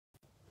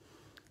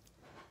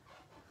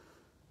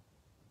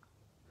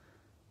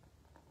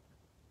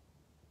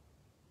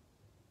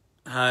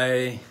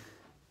Hi,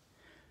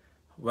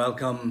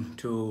 welcome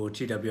to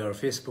TWR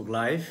Facebook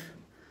Live.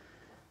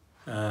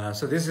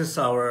 So this is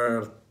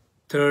our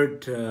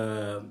third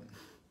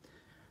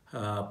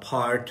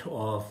part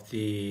of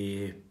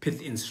the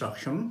pith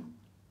instruction.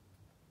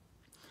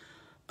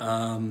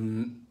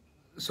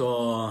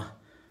 So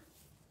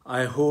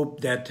I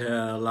hope that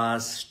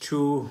last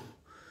two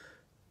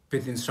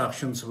pith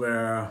instructions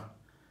were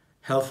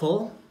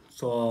helpful.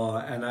 So,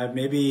 and I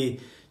maybe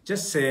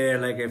just say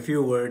like a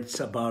few words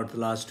about the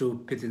last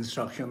two pith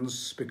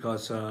instructions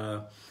because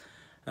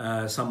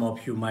some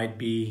of you might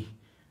be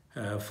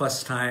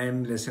first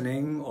time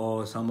listening,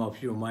 or some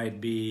of you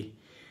might be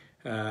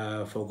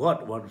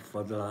forgot what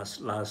for the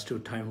last two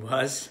time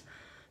was.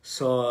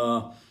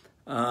 So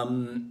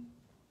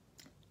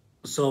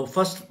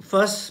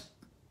first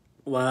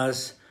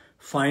was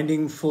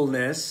finding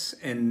fullness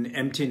in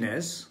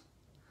emptiness.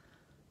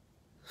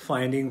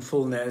 Finding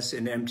fullness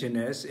in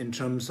emptiness in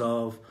terms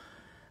of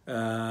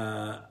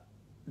the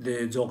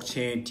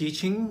Dzogchen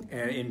teaching,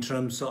 and in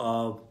terms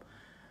of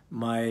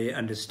my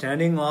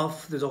understanding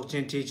of the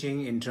Dzogchen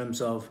teaching, in terms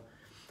of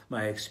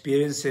my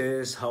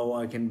experiences, how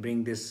I can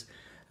bring this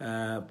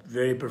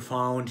very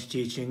profound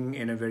teaching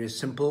in a very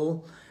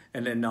simple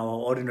and in our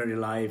ordinary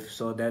life.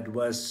 So that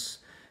was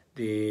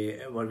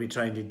what we're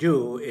trying to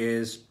do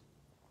is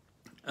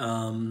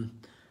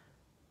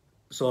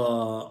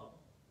so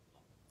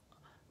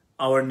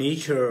our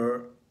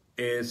nature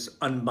is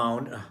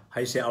unbound.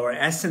 I say our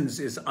essence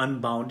is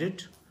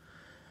unbounded,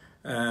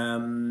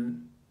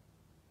 and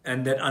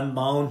that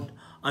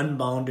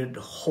unbounded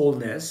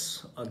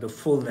wholeness, or the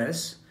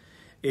fullness,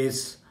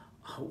 is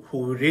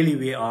who really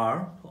we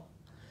are.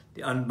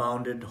 The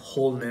unbounded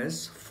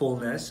wholeness,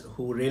 fullness,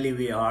 who really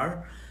we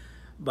are.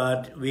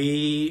 But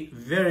we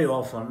very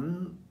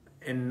often,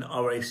 in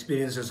our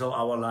experiences of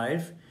our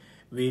life,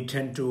 we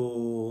tend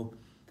to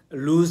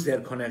lose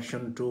that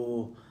connection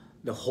to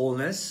the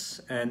wholeness,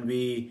 and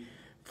we,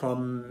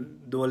 from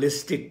the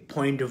holistic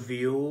point of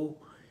view,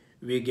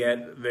 we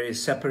get very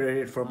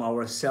separated from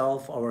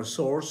ourself, our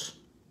source.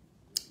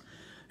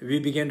 We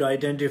begin to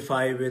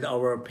identify with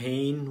our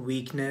pain,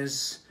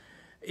 weakness,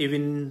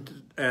 even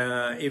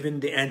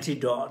the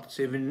antidotes,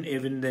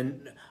 even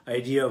the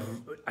idea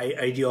of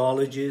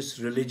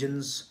ideologies,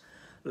 religions,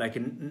 like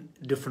in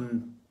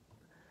different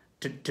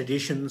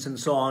traditions and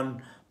so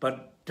on.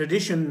 But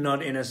tradition,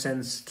 not in a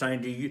sense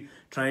trying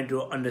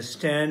to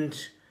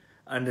understand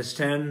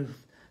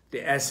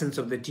the essence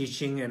of the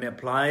teaching and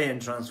apply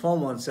and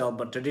transform oneself,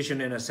 but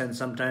tradition in a sense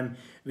sometimes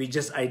we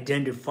just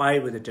identify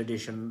with the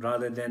tradition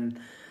rather than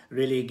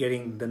really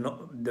getting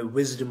the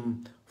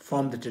wisdom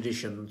from the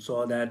tradition.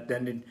 So that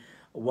then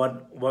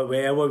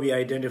wherever we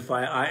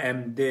identify, I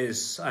am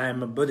this, I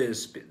am a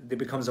Buddhist, it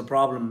becomes a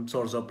problem,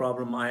 source of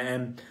problem. I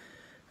am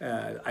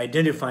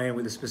identifying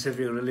with a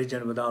specific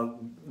religion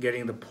without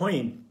getting the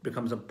point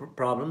becomes a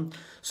problem.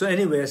 So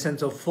anyway, a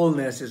sense of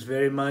fullness is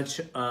very much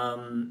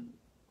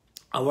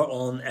our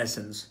own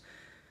essence.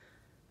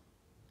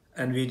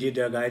 And we did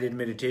a guided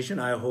meditation.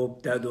 I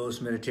hope that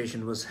those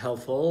meditation was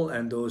helpful,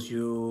 and those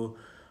you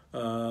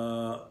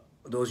are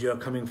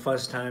coming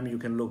first time, you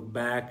can look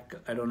back,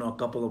 I don't know, a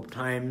couple of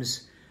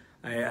times.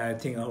 I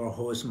think our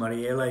host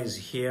Mariela is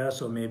here,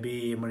 so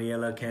maybe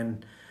Mariela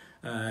can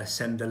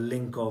send the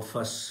link of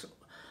us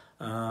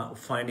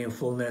finding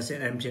fullness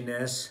in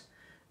emptiness.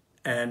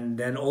 And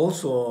then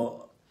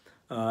also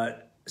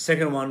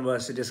second one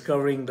was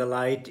discovering the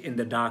light in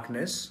the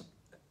darkness.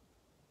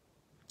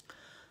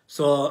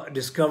 So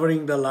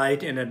discovering the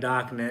light in the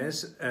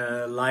darkness,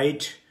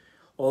 light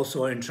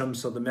also in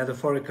terms of the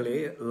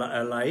metaphorically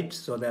light,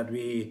 so that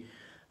we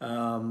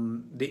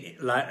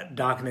the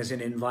darkness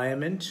in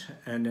environment,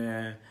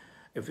 and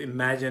if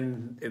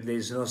there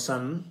is no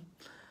sun,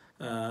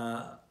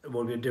 it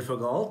will be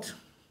difficult.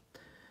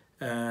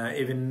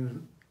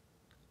 Even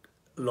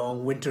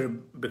long winter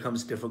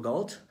becomes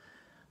difficult.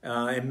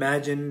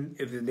 Imagine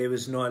if there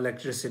was no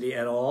electricity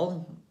at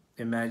all.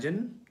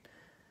 Imagine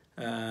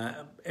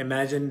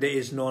there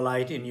is no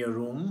light in your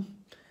room.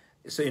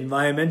 So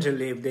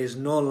environmentally, if there is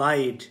no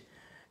light,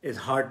 it's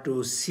hard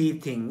to see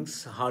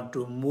things, hard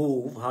to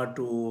move, hard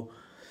to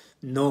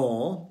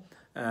know.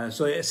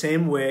 So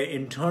same way,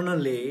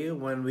 internally,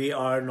 when we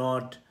are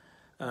not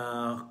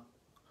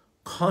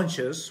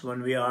conscious,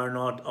 when we are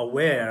not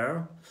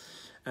aware,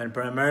 and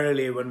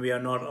primarily when we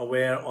are not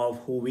aware of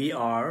who we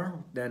are,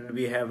 then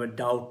we have a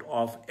doubt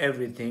of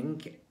everything,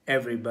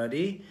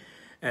 everybody,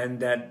 and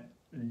that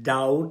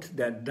doubt,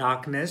 that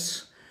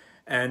darkness,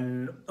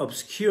 and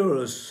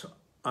obscures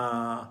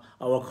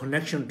our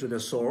connection to the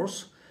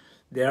source.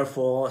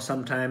 Therefore,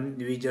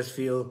 sometimes we just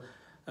feel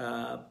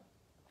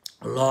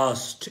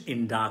lost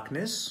in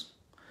darkness,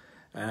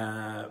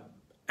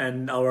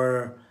 and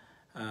our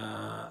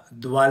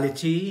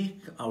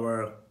duality,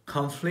 our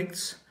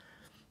conflicts,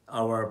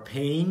 our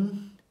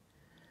pain,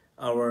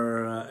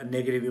 our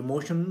negative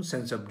emotion,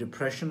 sense of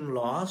depression,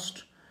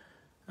 lost,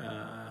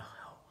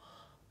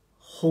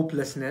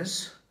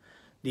 hopelessness,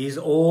 these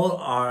all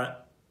are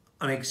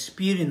an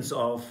experience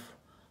of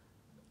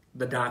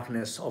the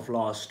darkness of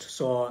lost.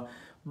 So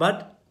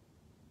But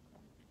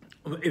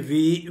if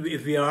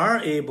we are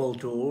able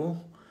to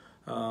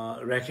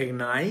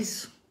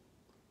recognize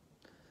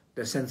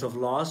the sense of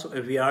loss,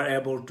 if we are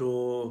able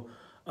to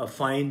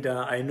find,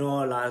 I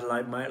know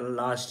like my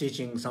last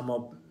teaching,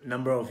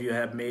 number of you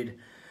have made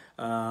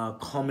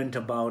comment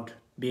about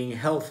being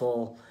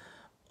helpful,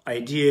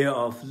 idea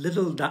of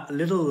little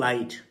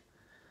light,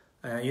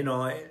 you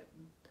know,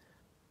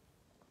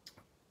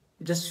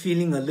 just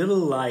feeling a little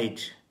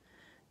light,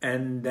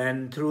 and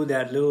then through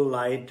that little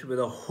light with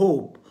a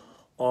hope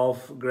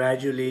of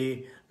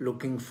gradually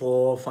looking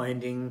for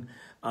finding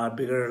a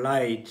bigger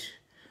light,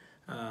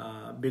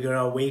 bigger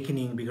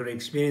awakening, bigger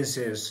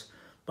experiences,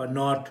 but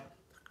not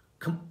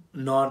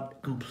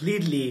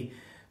completely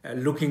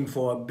looking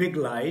for a big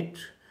light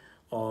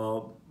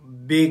or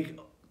big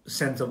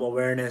sense of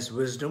awareness,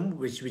 wisdom,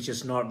 which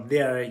is not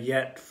there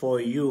yet for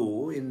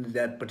you in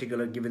that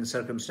particular given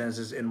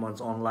circumstances in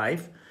one's own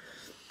life.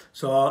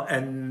 So,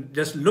 and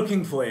just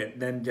looking for it,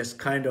 then just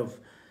kind of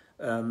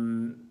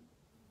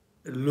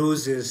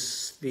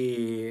loses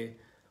the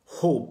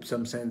hope,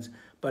 some sense.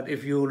 But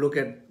if you look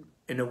at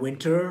in a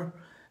winter,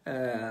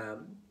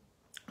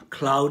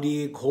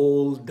 cloudy,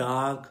 cold,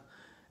 dark,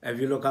 if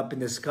you look up in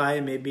the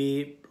sky,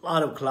 maybe a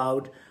lot of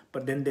cloud,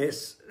 but then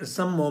there's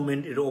some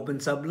moment it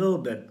opens up a little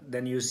bit.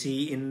 Then you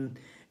see in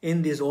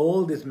this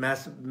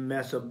mass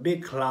of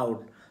big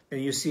cloud, then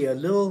you see a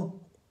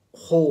little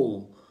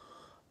hole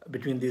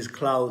between these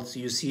clouds.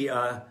 You see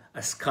a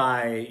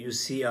sky, you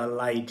see a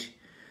light,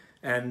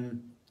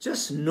 and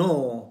just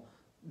know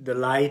the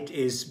light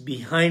is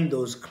behind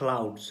those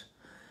clouds.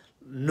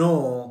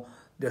 Know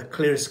the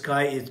clear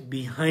sky is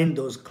behind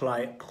those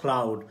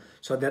cloud.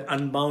 So that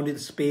unbounded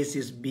space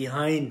is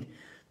behind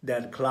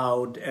that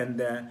cloud, and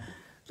the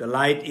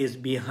light is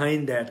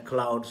behind that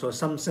cloud. So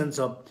some sense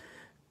of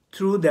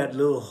through that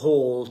little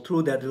hole,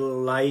 through that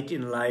little light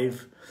in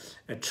life,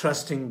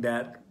 trusting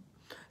that,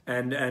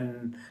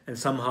 and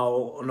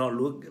somehow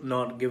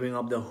not giving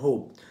up the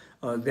hope.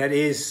 That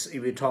is,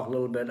 if we talk a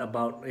little bit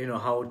about, you know,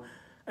 how,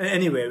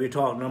 anyway, we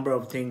talk a number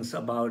of things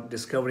about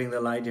discovering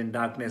the light in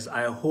darkness.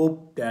 I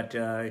hope that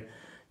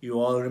you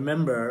all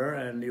remember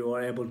and you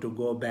are able to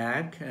go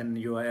back and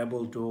you are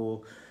able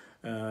to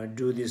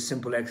do these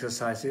simple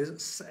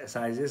exercises.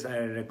 I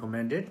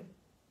recommend it.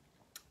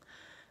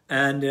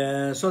 And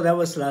so that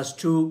was last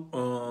two,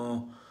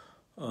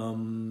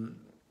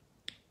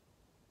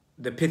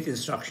 the pith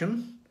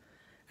instruction.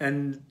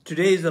 And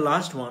today is the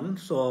last one.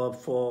 So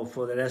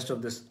for the rest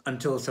of this,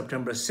 until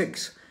September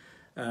 6th,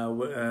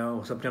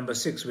 September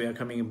 6th, we are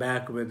coming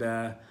back with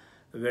a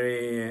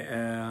very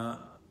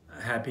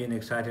happy and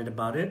excited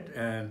about it.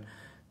 And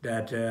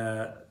that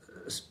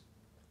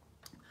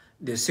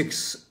the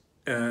 6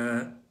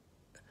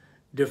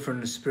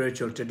 different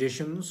spiritual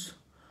traditions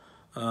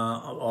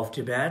of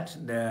Tibet,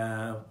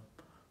 they're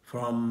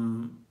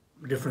from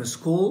different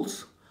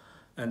schools,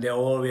 and we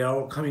are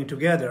all coming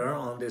together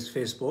on this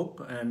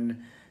Facebook,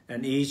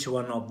 and each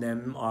one of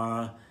them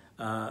are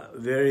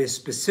very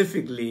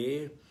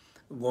specifically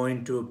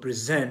going to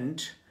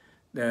present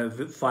the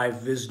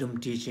 5 wisdom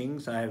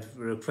teachings. I've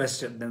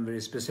requested them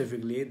very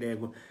specifically. We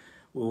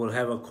will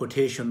have a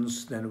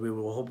quotations, then we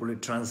will hopefully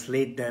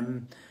translate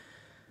them,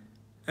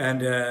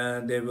 and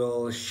they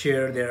will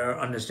share their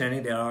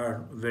understanding. They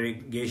are very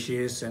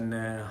gracious and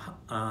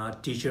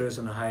teachers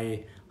and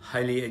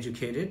highly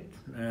educated,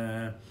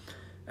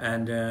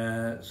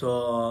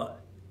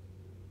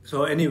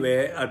 so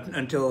anyway,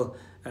 until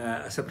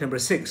September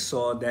 6th,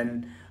 so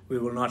then we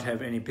will not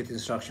have any pith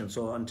instruction.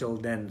 So until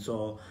then,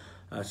 so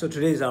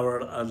today is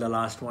the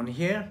last one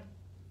here.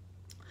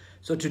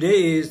 So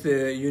today is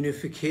the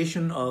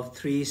unification of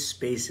 3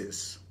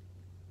 spaces.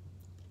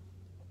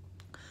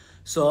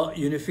 So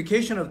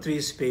unification of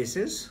 3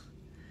 spaces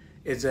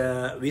is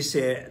we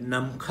say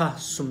namkha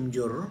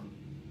sumjur.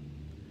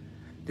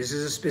 This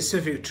is a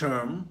specific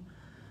term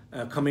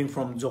coming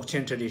from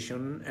Dzogchen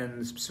tradition,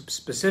 and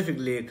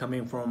specifically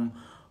coming from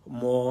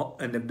more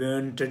in the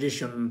Burn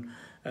tradition.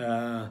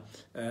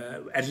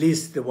 At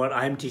least what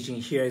I'm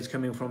teaching here is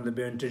coming from the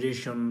Burn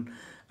tradition.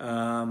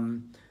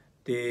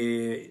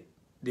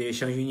 The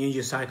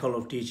Shangyunyenji cycle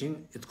of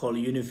teaching, it's called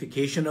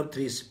unification of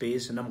 3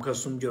 space, Namkha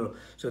Sumjur.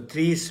 So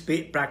 3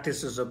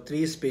 practices of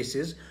 3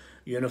 spaces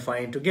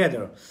unifying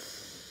together.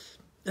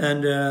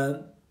 And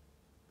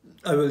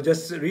I will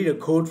just read a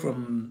quote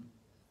from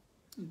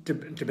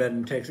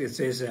Tibetan text. It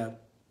says,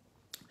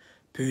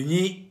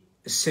 Puni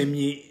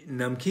semni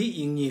namki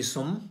ingni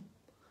som,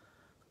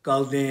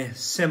 kalden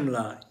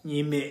semla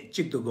nime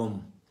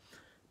chiktugom.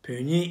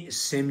 Puni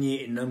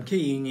semni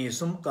namki ingni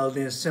som,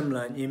 kalden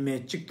semla nime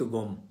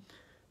chiktugom.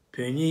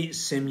 Puni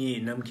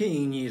semni namki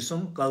ingni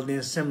som, kalden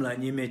semla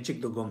nime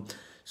chiktugom.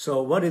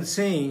 So what it's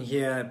saying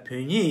here,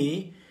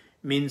 Puni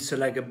means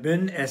like a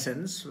Bön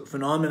essence,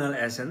 phenomenal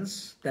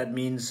essence. That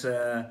means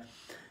the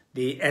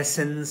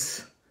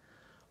essence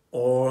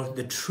or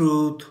the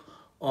truth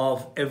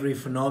of every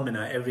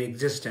phenomena, every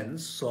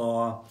existence.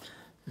 So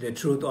the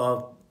truth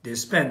of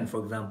this pen,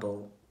 for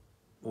example.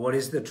 What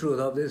is the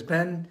truth of this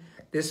pen?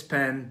 This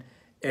pen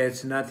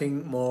it's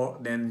nothing more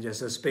than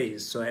just a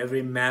space. So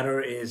every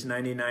matter is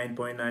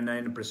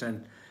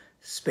 99.99%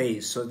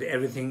 space. So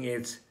everything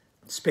is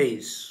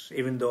space,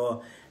 even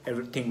though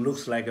everything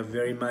looks like a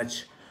very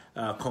much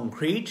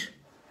concrete.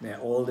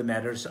 All the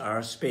matters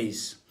are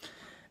space,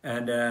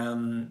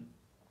 and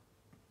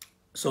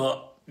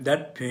so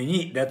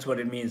that's what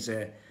it means.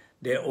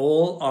 They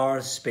all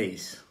are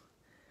space.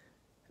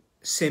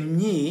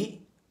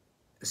 Semni,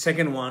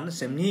 second one,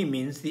 semni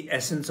means the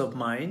essence of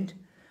mind.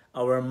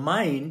 Our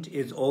mind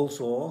is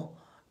also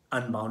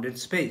unbounded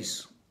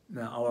space.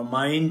 Now, our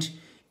mind,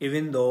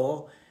 even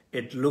though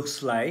it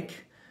looks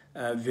like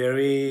a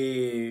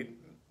very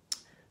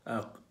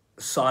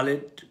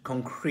solid,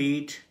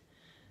 concrete,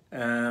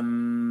 a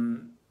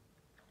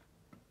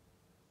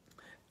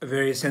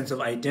very sense of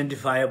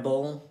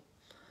identifiable,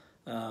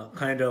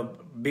 kind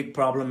of big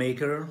problem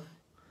maker,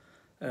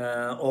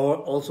 or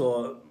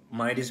also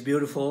mind is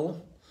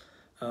beautiful,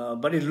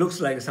 but it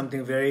looks like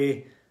something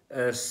very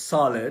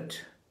solid,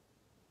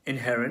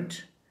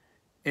 inherent,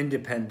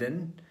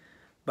 independent,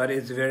 but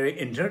it's very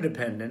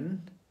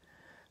interdependent,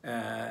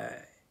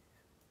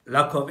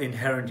 lack of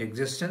inherent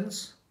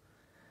existence.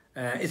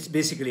 It's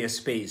basically a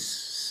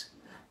space,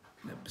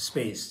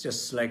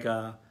 just like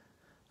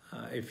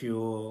if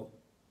you,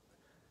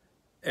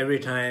 every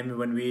time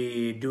when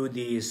we do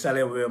the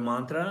Salewaya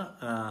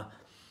mantra,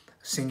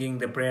 singing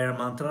the prayer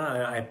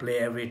mantra, I play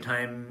every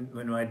time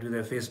when I do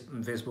the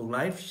Facebook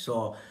Live.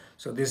 So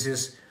this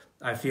is,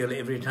 I feel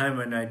every time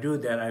when I do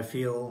that, I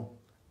feel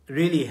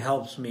really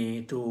helps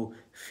me to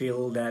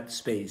feel that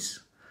space.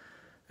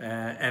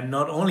 And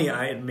not only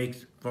it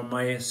makes, from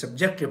my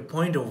subjective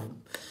point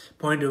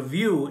of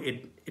view,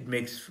 it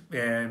makes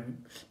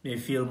me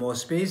feel more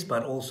space,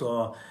 but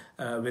also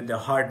with the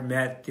heart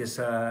mat, this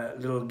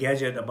little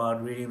gadget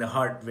about reading the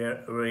heart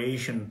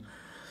variation.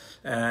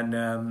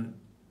 And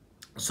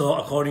so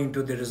according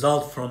to the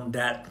result from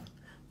that,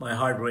 my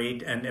heart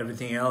rate and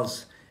everything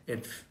else,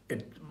 it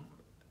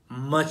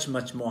much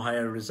more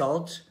higher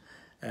results,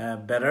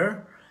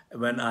 better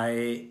when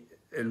I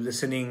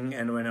listening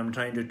and when I'm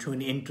trying to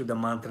tune into the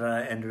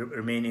mantra and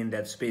remain in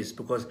that space,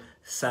 because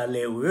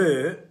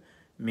Salewaya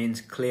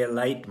means clear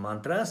light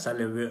mantra,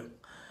 Salewaya.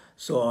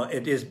 So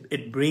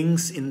it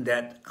brings in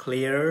that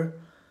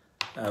clear,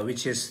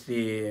 which is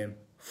the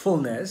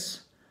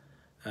fullness,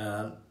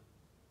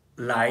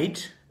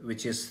 light,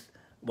 which is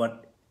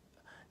what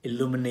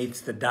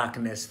illuminates the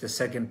darkness, the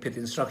second pith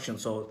instruction.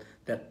 So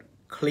that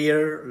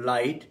clear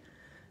light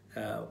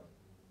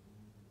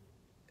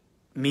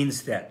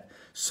means that.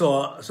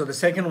 So the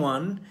second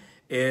one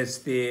is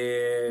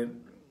the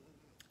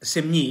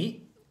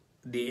semni,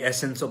 the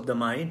essence of the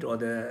mind, or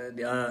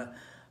the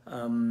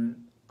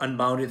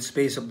unbounded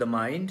space of the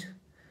mind.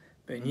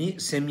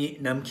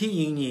 Semni namki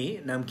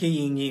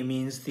yingni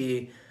means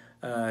the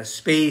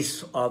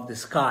space of the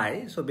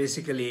sky. So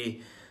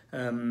basically,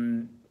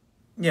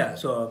 yeah.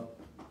 So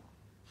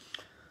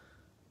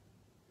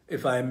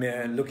if I'm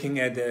looking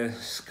at the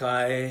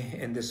sky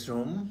in this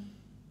room,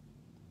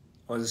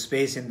 or the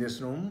space in this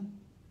room,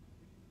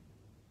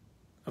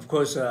 of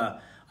course,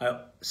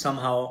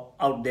 somehow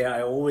out there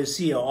I always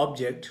see an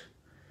object,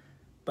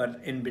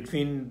 but in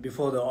between,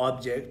 before the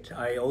object,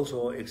 I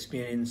also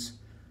experience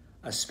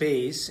a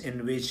space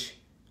in which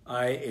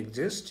I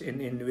exist,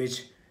 in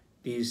which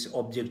these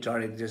objects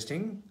are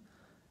existing,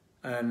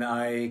 and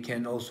I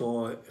can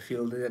also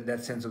feel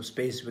that sense of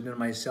space within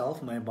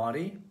myself, my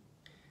body,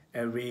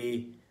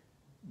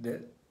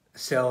 the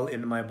cell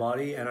in my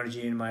body,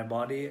 energy in my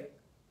body,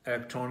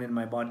 electron in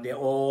my body. They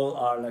all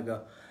are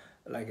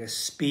like a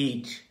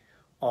speed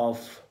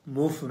of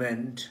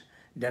movement,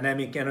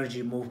 dynamic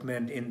energy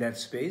movement in that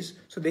space.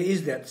 So there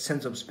is that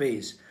sense of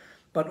space.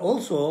 But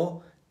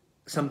also,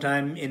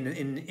 sometime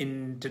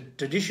in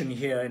tradition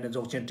here, in the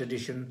Dzogchen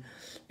tradition,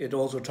 it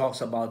also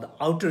talks about the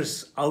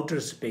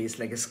outer space,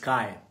 like a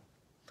sky.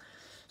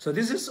 So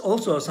this is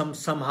also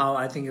somehow,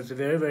 I think it's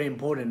very, very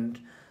important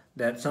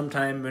that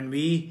sometime when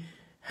we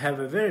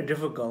have a very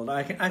difficult,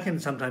 I can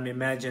sometimes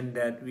imagine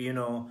that,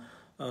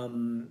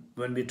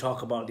 when we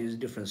talk about these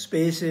different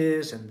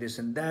spaces and this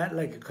and that,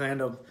 like a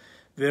kind of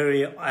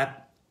very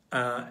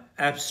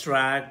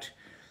abstract,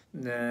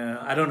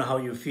 I don't know how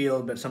you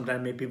feel, but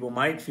sometimes people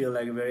might feel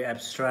like very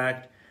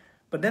abstract.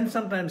 But then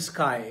sometimes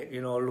sky,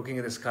 looking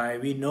at the sky,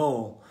 we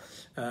know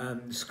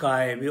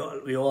sky,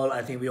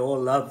 I think we all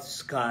love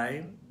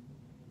sky.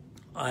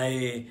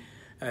 I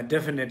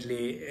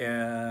definitely,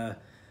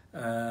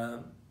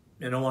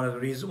 one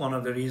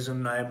of the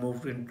reason I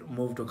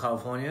moved to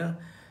California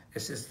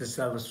is this.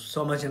 I was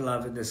so much in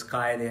love with the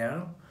sky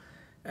there,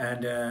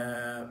 and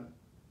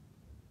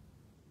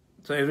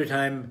so every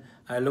time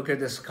I look at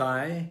the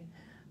sky,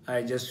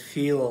 I just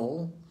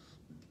feel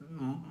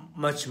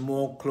much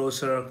more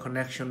closer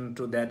connection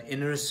to that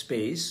inner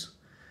space,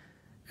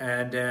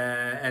 and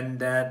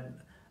that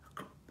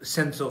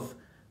sense of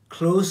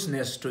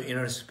closeness to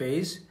inner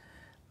space.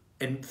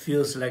 It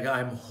feels like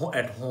I'm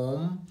at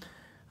home.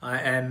 I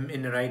am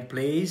in the right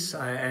place.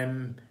 I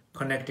am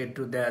connected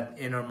to that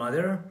inner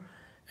mother,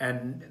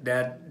 and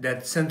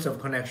that sense of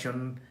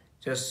connection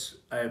just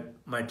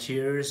my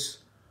tears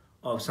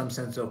of some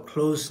sense of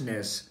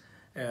closeness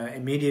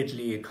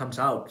immediately comes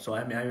out. So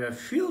I mean, I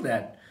feel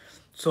that.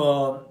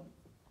 So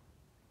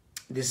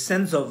this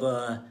sense of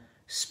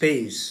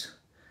space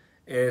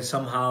is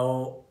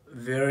somehow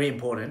very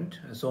important.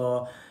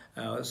 So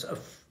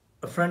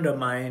a friend of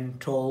mine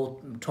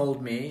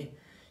told me,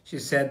 she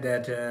said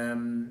that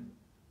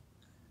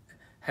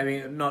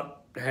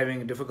not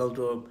having difficult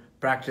to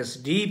practice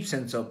deep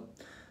sense of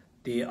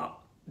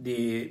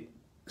the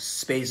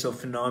space of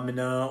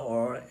phenomena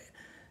or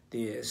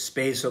the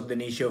space of the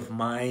nature of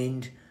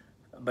mind,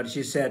 but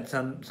she said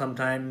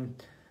sometime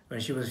when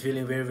she was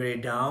feeling very, very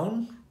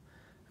down,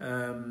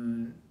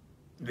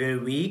 very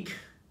weak,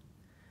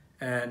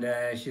 and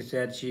she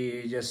said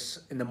she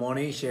just in the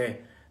morning she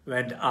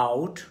went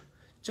out,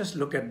 just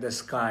look at the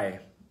sky,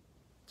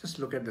 just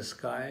look at the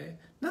sky,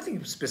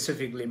 nothing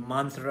specifically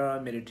mantra,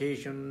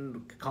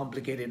 meditation,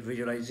 complicated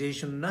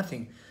visualization,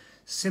 nothing,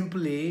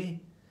 simply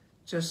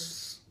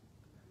just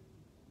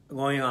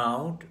going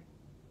out,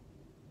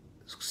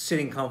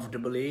 sitting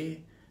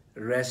comfortably,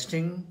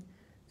 resting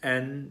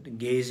and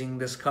gazing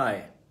the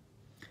sky.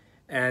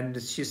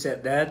 And she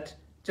said that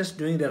just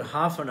doing that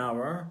half an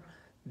hour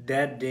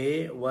that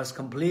day was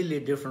completely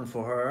different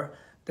for her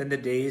than the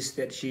days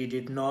that she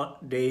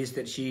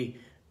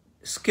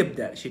skipped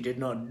that, she did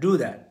not do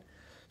that.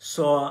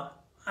 So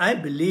I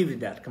believe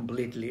that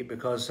completely,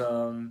 because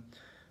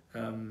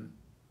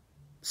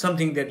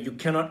something that you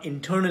cannot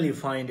internally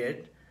find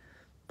it,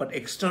 but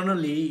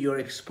externally you're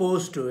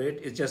exposed to it.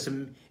 It's just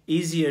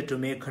easier to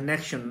make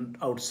connection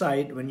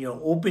outside when you're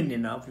open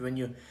enough, when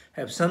you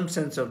have some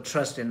sense of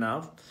trust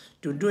enough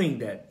to doing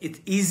that. It's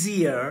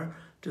easier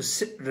to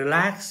sit,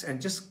 relax,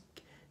 and just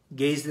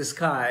gaze the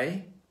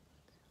sky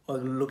or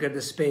look at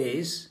the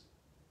space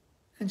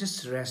and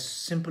just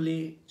rest,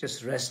 simply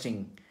just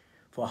resting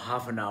for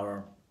half an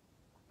hour.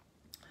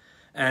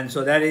 And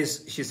so that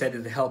is, she said,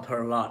 it helped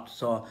her a lot.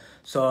 So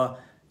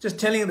just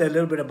telling you a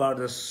little bit about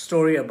the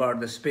story about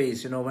the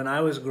space. You know, when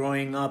I was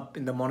growing up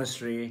in the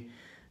monastery,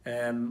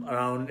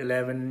 around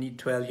 11,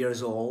 12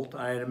 years old,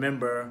 I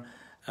remember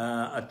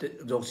a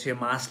Dzogchen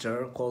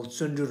master called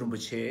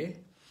Rinpoche.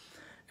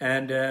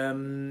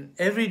 And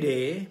every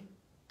day,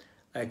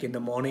 like in the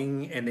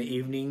morning and the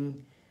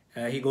evening,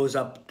 he goes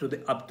up to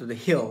the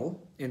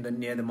hill in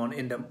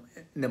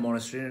the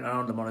monastery,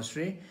 around the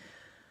monastery.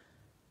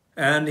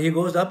 And he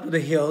goes up to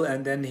the hill,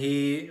 and then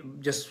he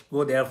just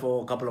go there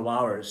for a couple of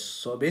hours.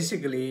 So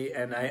basically,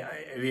 and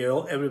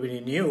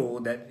everybody knew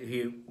that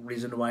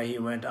reason why he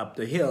went up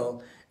the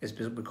hill is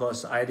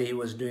because either he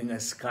was doing a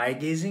sky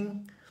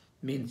gazing,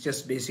 means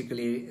just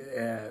basically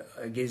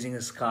gazing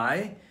the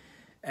sky,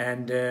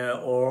 and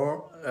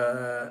or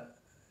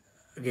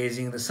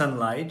gazing the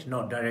sunlight,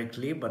 not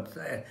directly, but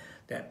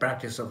the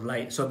practice of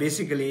light. So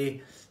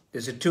basically,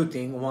 there's two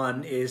things.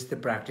 One is the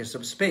practice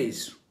of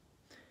space,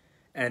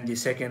 and the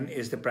second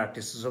is the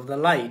practices of the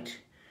light.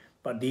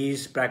 But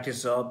these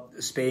practices of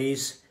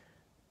space,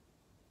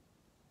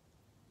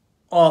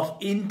 of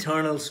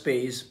internal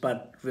space,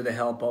 but with the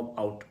help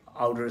of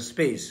outer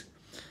space,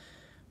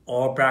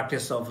 or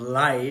practice of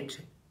light,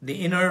 the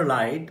inner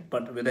light,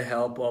 but with the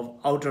help of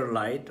outer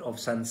light of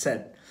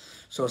sunset.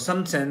 So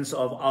some sense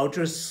of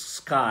outer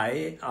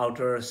sky,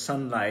 outer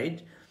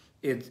sunlight,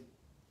 it's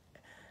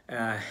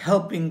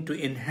helping to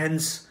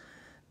enhance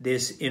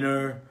this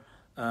inner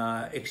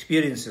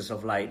experiences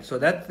of light. So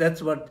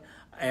that's what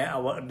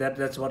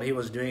he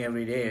was doing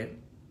every day.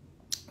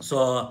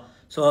 So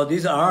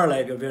these are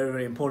like a very,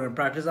 very important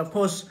practice. Of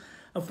course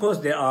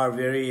there are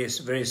very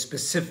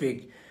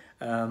specific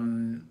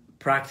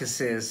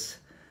practices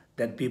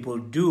that people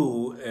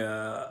do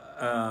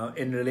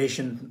in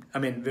relation. I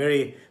mean,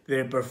 very,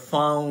 very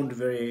profound,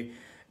 very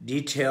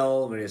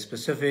detailed, very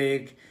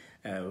specific,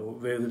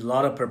 with a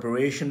lot of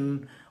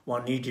preparation.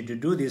 One needed to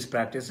do these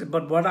practices,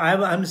 but what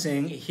I'm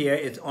saying here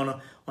is on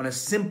a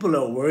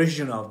simpler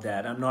version of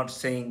that. I'm not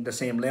saying the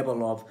same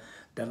level of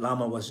that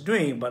Lama was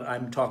doing, but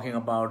I'm talking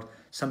about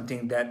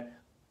something that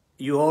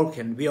we all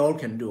can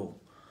do,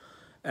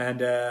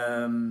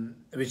 and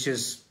which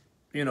is,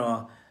 you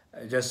know,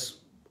 just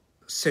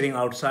sitting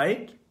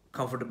outside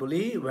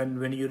comfortably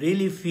when you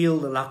really feel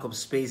the lack of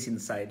space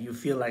inside. You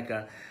feel like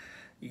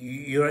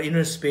your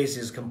inner space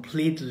is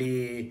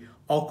completely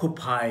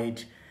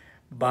occupied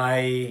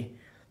by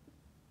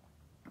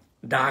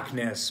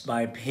darkness,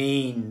 by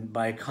pain,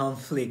 by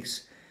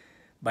conflicts,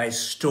 by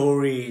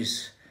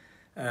stories.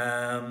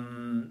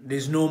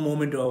 There's no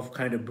moment of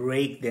kind of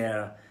break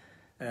there.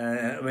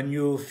 When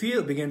you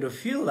begin to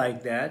feel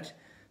like that,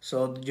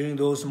 so during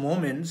those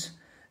moments,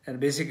 and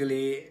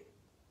basically,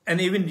 and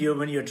even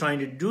when you're trying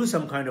to do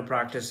some kind of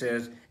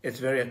practices, it's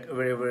very,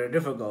 very, very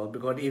difficult,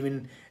 because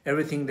even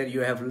everything that you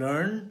have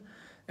learned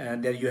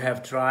and that you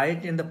have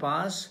tried in the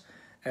past,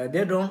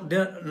 they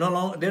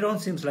don't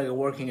seem like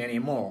working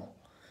anymore.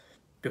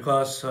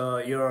 Because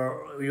you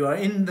are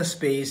in the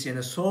space,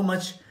 so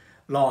much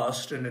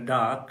lost in the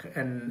dark,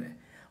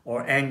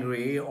 or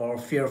angry or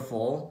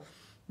fearful,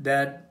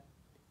 that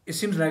it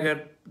seems like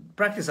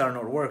practice are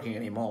not working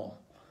anymore.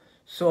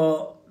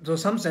 so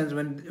some sense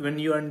when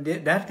you are in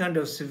that kind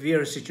of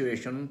severe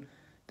situation,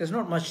 there's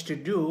not much to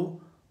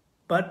do,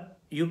 but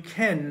you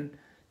can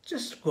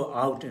just go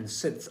out and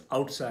sit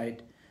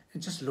outside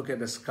and just look at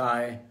the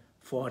sky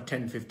for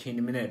 10-15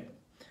 minutes.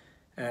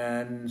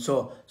 And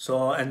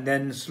and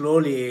then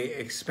slowly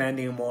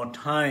expanding more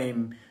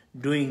time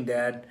doing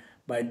that.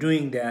 By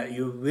doing that,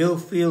 you will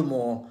feel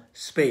more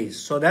space.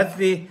 So that's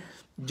the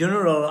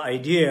general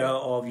idea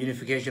of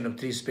unification of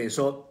three space.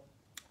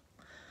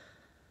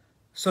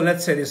 So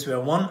let's say this way.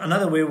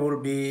 Another way will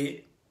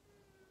be,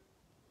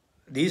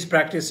 these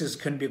practices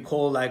can be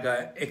called like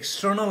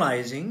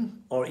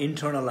externalizing or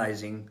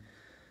internalizing.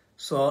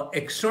 So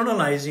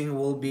externalizing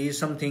will be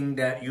something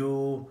that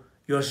you're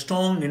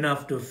strong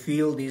enough to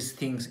feel these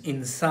things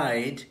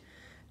inside,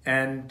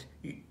 and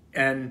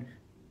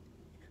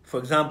for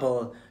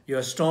example,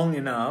 you're strong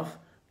enough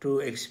to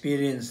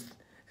experience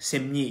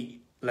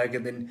semni, like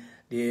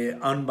the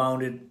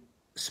unbounded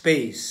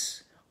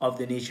space of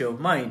the nature of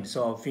mind.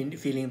 So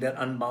feeling that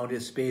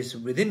unbounded space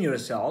within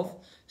yourself,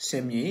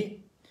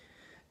 semni,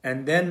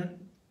 and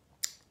then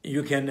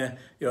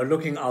you're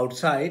looking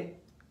outside,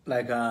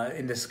 like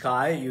in the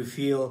sky. You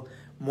feel,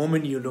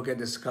 moment you look at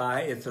the sky,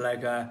 it's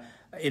like a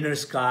inner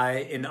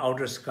sky and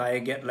outer sky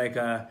get like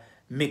a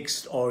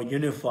mixed or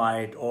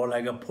unified, or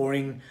like a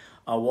pouring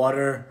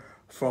water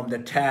from the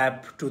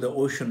tap to the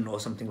ocean or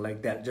something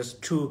like that.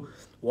 Just two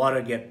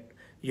water get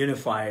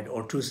unified,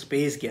 or two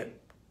space get,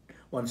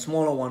 one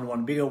smaller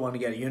one bigger one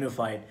get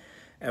unified.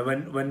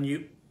 And when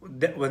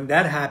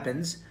that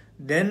happens,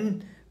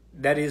 then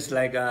that is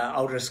like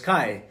outer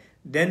sky.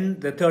 Then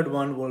the third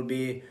one will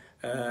be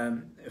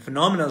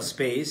phenomenal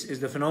space.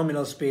 The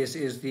phenomenal space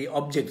is the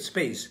object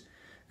space.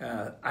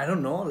 I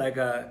don't know, like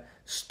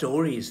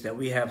stories that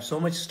we have, so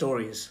much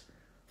stories.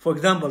 For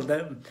example,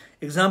 the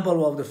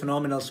example of the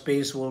phenomenal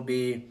space will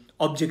be,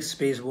 object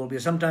space will be,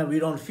 sometimes we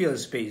don't feel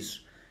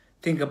space.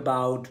 Think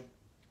about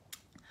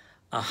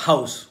a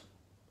house,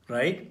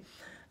 right?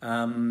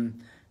 That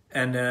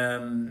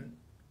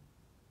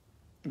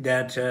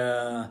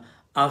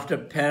after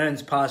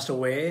parents passed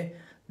away,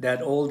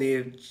 that all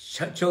the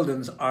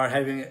children are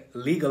having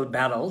legal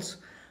battles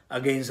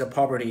against the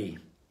property,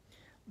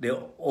 the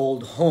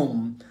old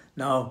home.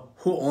 Now,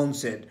 who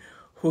owns it?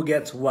 Who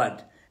gets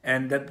what?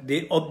 And that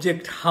the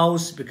object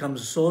house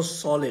becomes so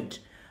solid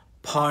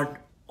part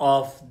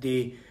of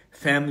the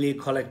family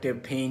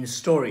collective pain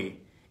story.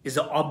 Is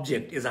an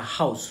object, is a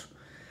house.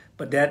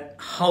 But that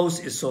house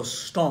is so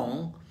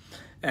strong,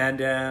 and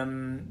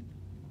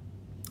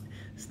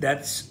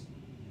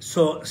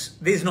so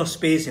there's no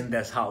space in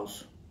that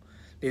house.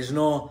 There's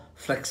no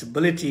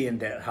flexibility in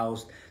that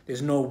house.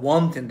 There's no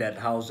warmth in that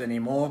house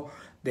anymore.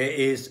 There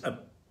is a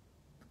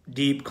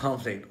deep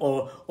conflict,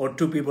 or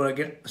two people are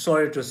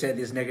sorry to say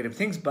these negative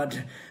things, but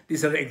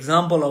these are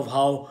example of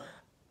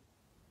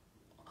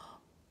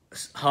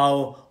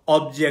how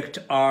objects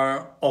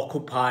are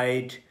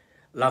occupied,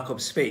 lack of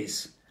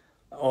space,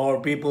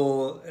 or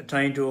people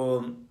trying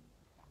to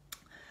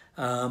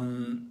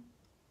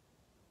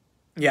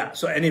yeah.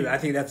 So anyway, I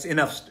think that's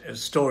enough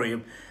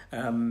story.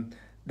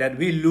 That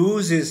we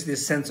lose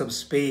this sense of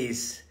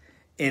space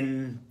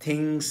in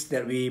things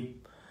that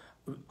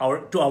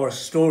to our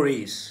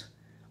stories.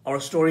 Our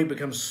story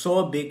becomes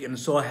so big and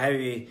so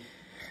heavy,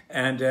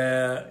 and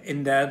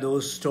in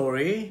those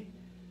story,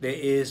 there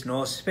is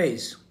no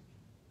space.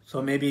 So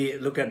maybe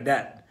look at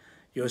that,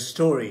 your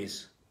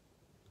stories.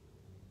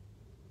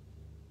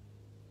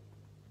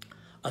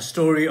 A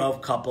story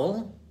of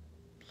couple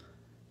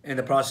in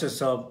the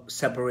process of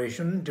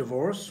separation,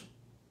 divorce,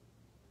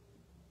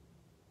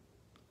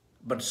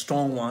 but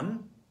strong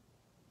one.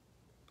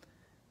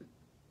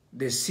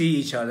 They see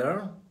each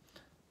other,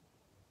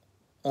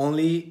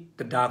 only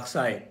the dark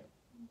side,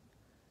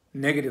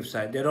 negative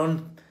side. They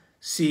don't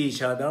see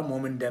each other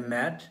moment they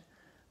met,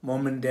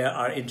 moment they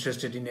are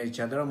interested in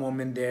each other,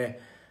 moment they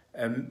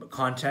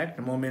contact,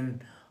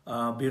 moment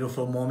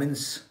beautiful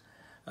moments,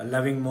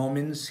 loving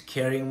moments,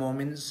 caring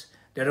moments.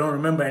 They don't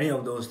remember any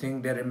of those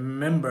things. They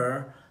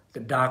remember the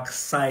dark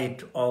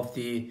side of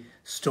the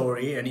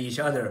story and each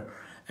other.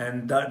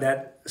 And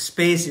that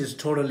space is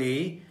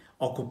totally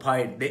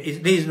occupied. There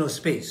is no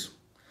space.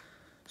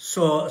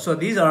 So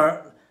these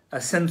are a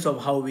sense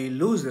of how we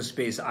lose the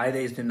space. Either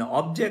it's in the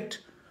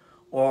object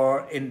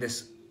or in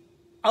this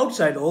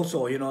outside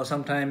also. You know,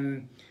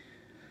 sometimes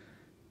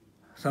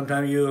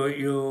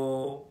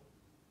you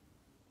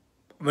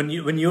when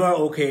you are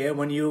okay,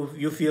 when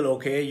you feel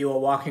okay, you are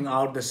walking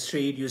out the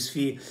street, you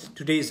see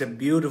today is a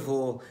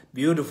beautiful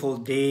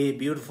day,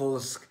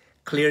 beautiful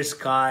clear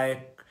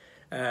sky,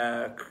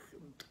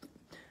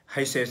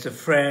 it's a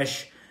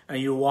fresh,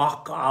 and you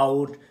walk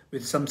out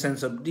with some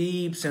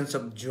deep sense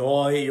of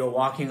joy. You're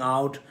walking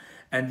out,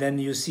 and then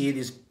you see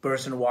this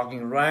person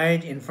walking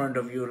right in front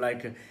of you,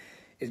 like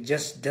it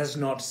just does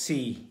not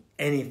see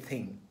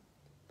anything.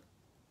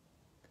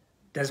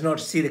 Does not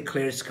see the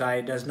clear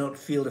sky, does not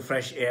feel the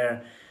fresh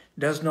air,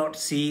 does not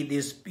see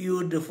this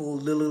beautiful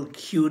little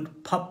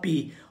cute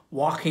puppy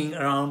walking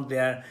around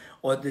there,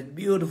 or the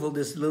beautiful,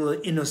 this little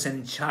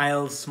innocent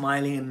child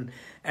smiling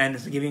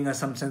and giving us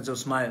some sense of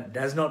smile,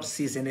 does not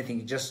seize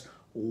anything, just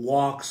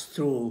walks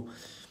through,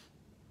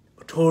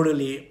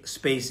 totally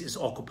space is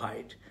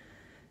occupied.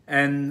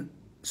 And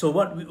so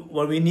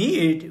what we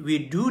need, we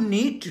do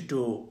need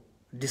to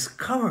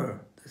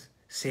discover the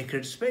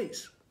sacred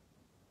space.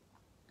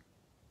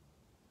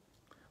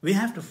 We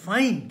have to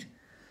find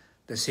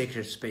the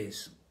sacred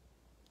space.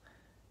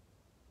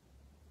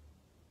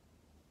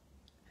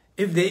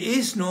 If there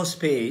is no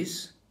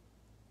space,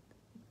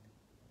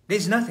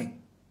 there's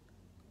nothing.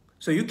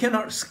 So you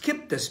cannot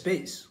skip the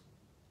space.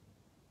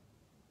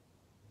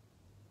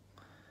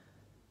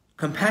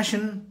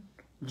 Compassion,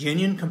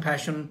 genuine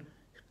compassion,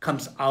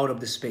 comes out of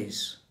the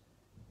space.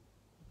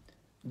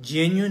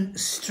 Genuine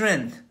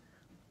strength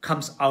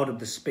comes out of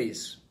the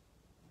space.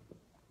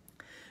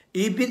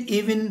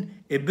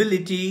 Even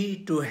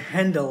ability to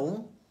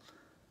handle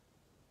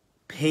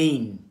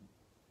pain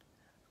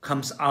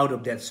comes out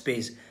of that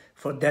space.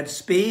 For that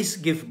space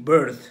gives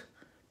birth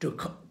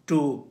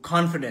to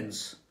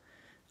confidence,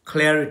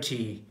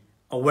 clarity,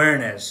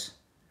 awareness.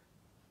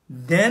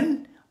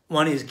 Then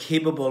one is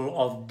capable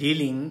of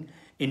dealing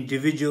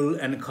individual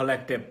and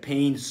collective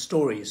pain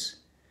stories.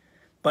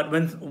 But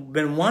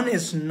when one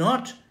is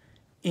not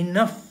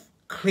enough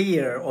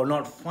clear, or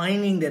not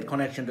finding that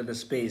connection to the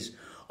space,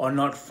 or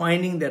not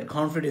finding that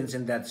confidence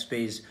in that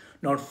space,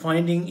 not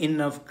finding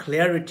enough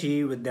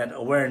clarity with that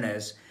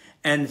awareness,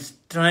 and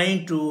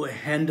trying to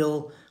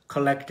handle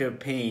collective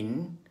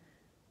pain,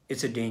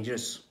 it's a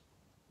dangerous,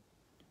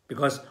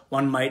 because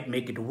one might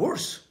make it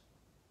worse.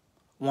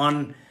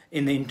 One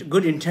in the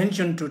good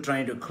intention to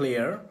trying to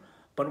clear,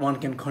 but one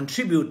can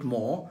contribute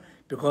more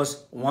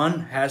because one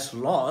has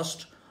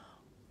lost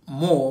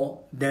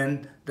more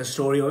than the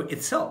story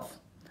itself.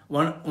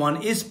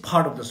 One is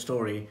part of the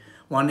story.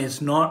 One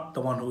is not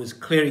the one who is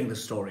clearing the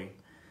story.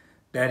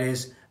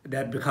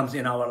 That becomes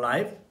in our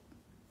life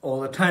all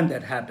the time.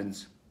 That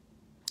happens.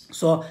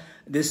 So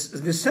this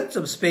sense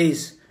of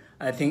space,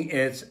 I think,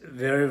 is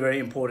very, very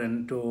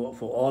important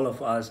for all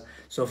of us.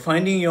 So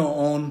finding your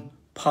own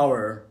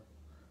power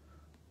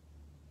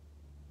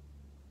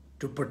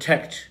to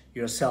protect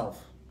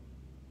yourself,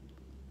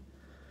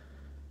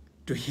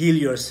 to heal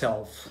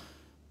yourself,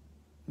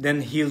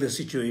 then heal the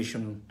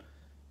situation,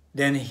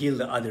 then heal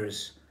the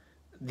others.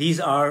 These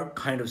are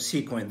kind of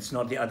sequence,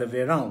 not the other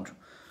way around.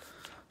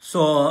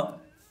 So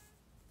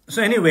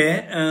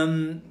anyway,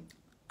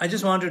 I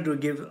just wanted to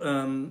give,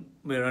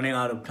 we're running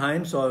out of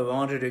time, so I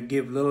wanted to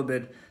give a little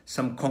bit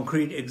some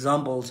concrete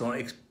examples or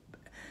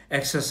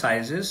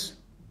exercises.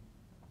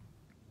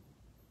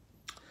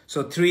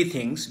 So 3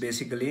 things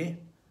basically.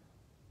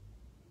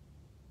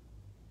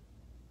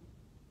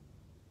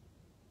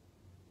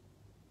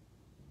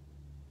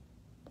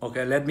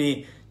 Okay, let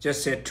me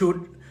just say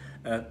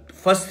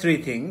first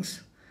 3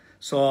 things.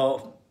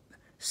 So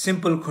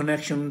simple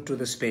connection to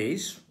the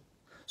space.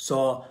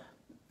 So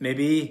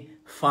maybe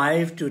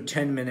 5 to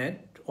 10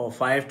 minutes or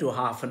 5 to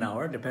half an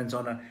hour, depends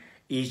on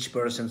each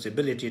person's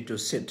ability to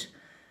sit.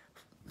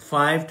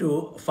 5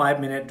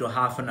 minutes to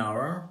half an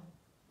hour,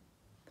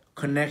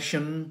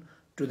 connection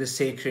to the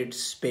sacred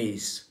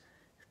space,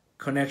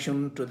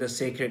 connection to the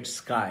sacred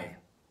sky.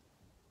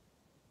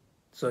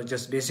 So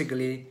just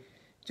basically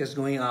just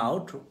going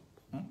out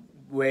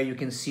where you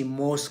can see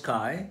more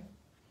sky,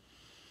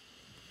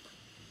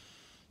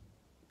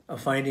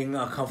 finding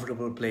a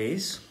comfortable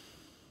place,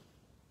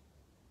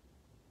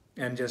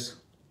 and just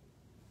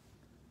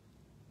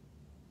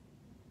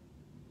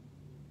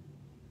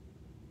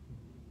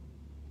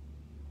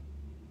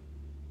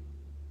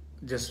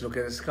look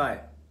at the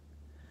sky,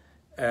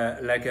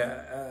 like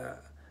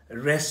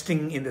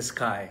resting in the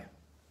sky.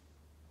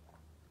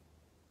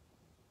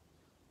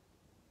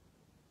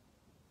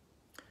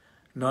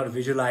 Not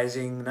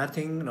visualizing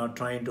nothing, not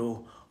trying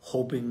to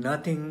hoping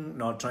nothing,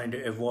 not trying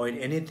to avoid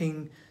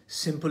anything,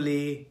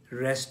 simply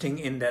resting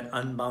in that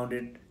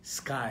unbounded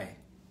sky.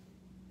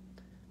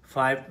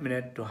 5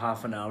 minutes to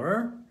half an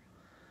hour.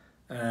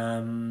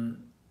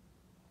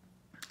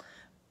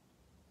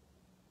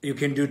 You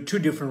can do 2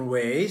 different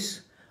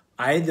ways.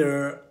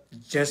 Either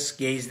just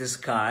gaze the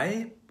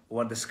sky,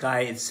 or the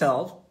sky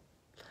itself,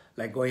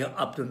 like going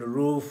up to the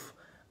roof,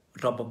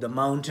 top of the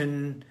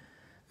mountain,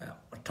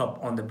 top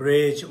on the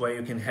bridge, where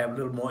you can have a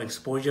little more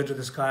exposure to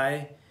the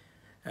sky.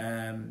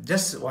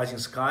 Just watching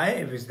sky,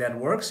 if that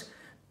works.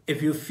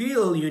 If you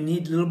feel you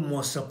need a little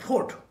more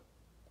support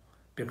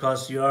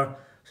because you're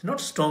not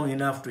strong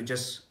enough to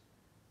just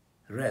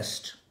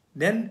rest,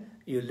 then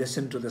you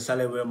listen to the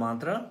Salve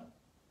mantra.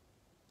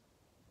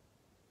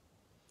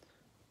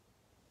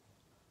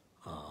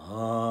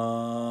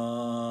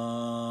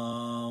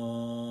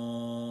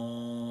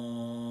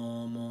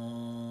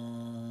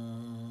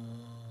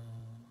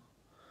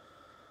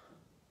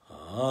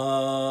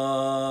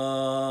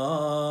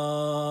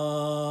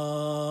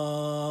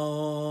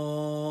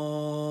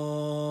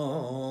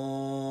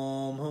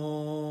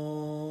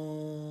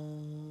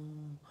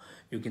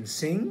 You can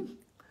sing,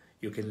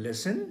 you can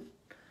listen,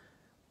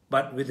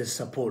 but with the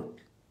support.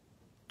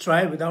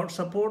 try without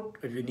support.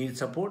 If you need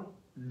support,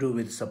 do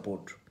with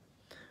support.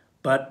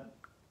 But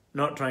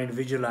not trying to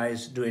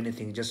visualize, do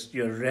anything. Just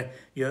you're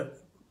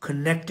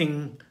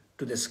connecting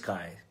to the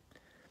sky.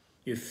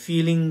 You're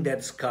feeling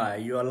that sky.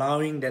 You're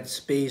allowing that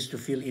space to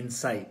feel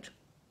inside.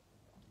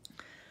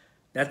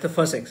 That's the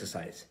first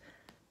exercise.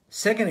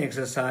 Second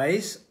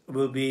exercise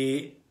will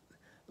be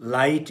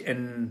light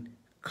and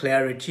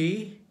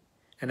clarity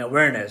and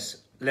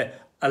awareness,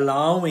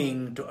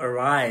 allowing to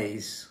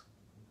arise.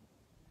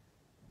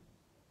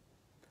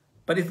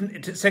 But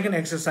if second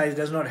exercise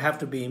does not have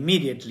to be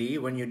immediately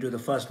when you do the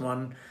first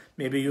one.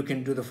 Maybe you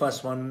can do the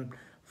first one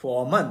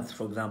for a month,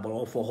 for example,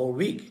 or for a whole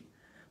week.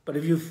 But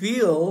if you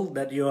feel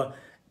that your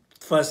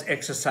first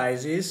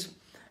exercise is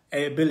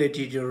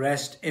ability to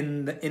rest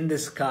in the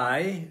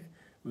sky,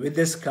 with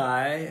the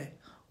sky,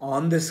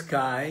 on the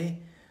sky,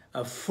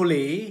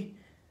 fully,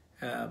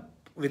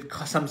 with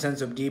some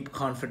sense of deep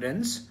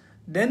confidence,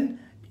 then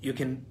you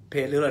can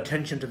pay a little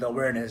attention to the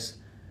awareness.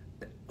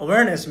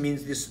 Awareness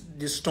means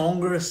this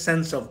stronger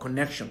sense of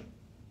connection,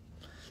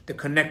 the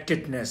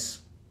connectedness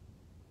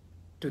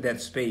to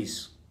that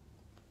space.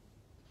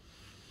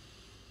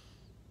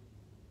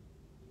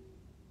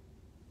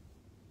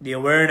 The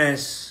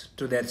awareness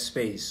to that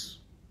space.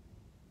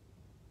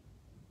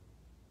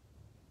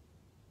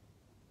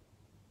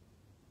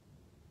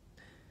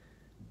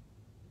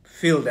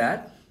 Feel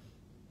that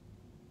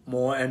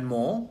more and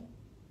more.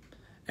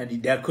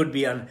 And there could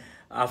be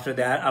after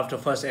that, after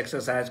first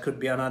exercise, could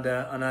be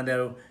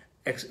another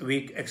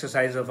week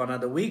exercise of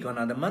another week,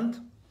 another month.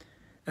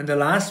 And the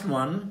last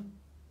one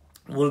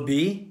will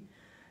be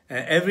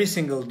every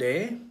single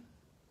day.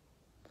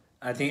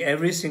 I think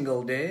every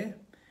single day,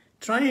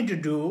 trying to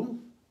do,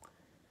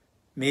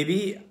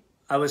 maybe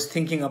I was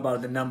thinking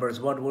about the numbers,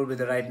 what will be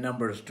the right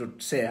numbers to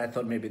say. I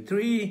thought maybe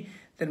 3,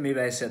 then maybe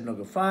I said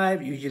no,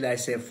 5. Usually I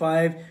say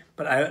 5,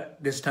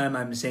 but this time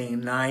I'm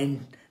saying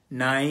 9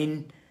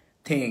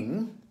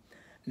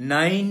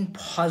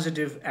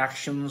 positive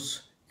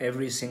actions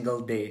every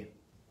single day.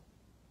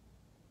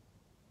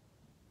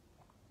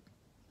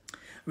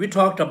 We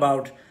talked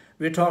about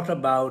the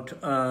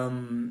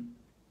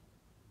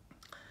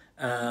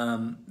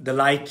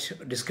light,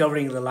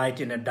 discovering the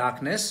light in the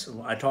darkness.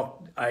 I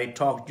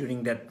talked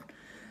during that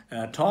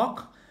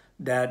talk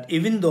that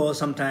even though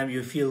sometimes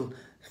you feel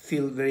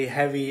very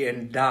heavy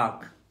and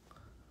dark,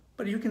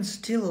 but you can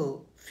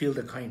still feel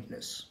the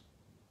kindness.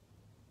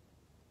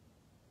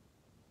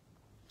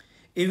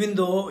 Even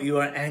though you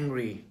are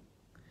angry,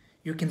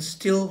 you can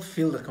still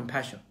feel the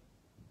compassion.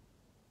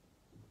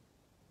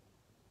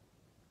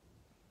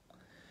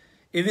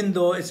 Even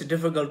though it's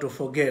difficult to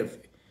forgive,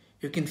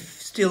 you can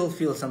still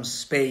feel some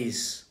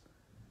space.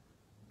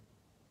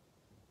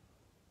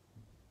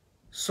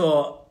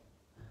 So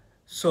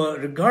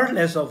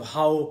regardless of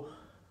how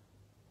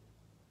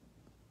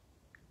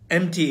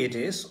empty it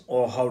is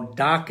or how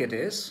dark it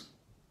is,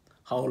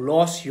 how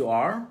lost you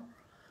are,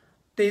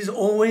 there is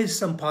always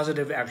some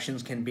positive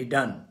actions can be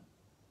done.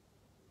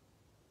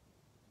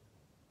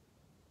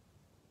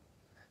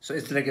 So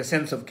it's like a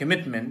sense of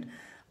commitment.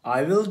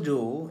 I will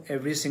do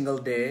every single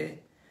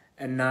day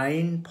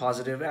 9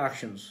 positive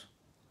actions.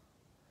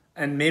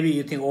 And maybe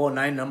you think, oh,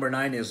 number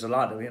 9 is a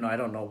lot. I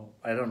don't know.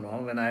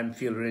 When I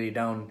feel really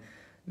down,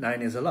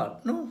 9 is a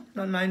lot. No,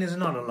 9 is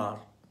not a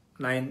lot.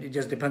 9, it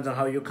just depends on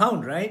how you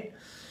count, right?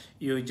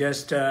 You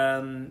just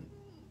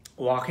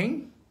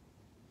walking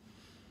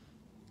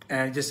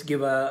and just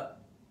give a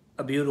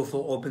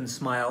beautiful open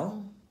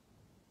smile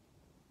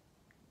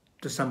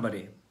to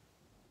somebody.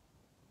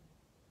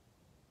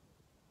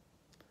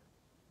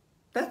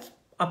 That's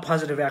a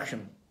positive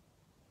action.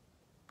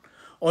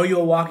 Or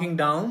you're walking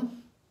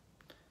down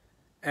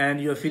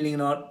and you're feeling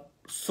not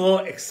so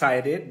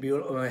excited,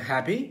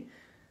 happy,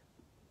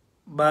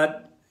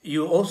 but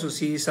you also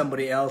see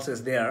somebody else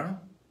is there,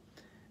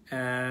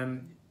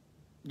 and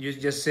you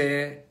just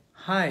say,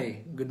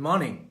 hi, good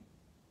morning.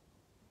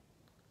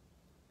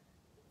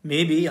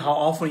 Maybe how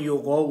often you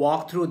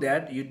walk through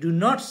that, you do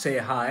not say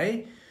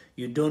hi,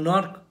 you do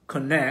not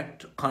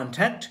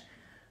contact,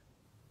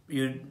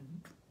 you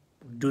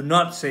do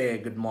not say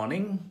good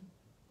morning,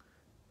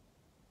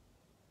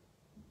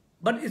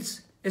 but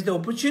it's the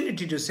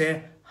opportunity to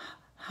say,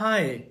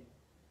 hi,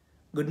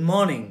 good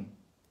morning.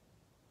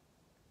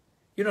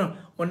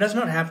 One does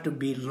not have to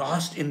be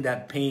lost in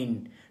that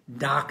pain,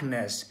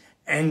 darkness,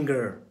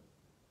 anger.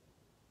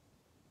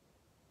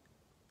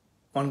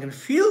 One can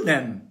feel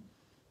them,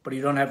 but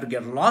you don't have to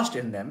get lost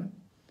in them.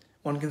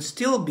 One can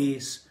still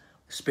be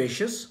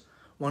spacious.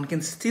 One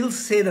can still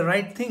say the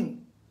right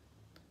thing.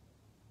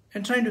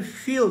 And trying to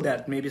feel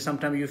that. Maybe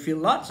sometimes you feel a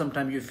lot,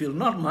 sometimes you feel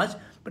not much,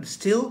 but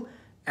still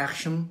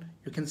action.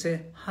 You can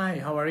say, hi,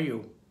 how are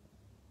you?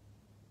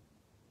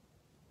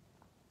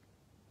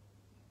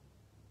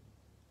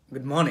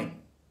 Good morning.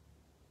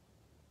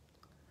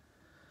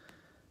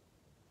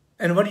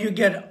 And what do you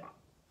get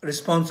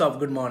response of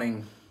good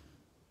morning?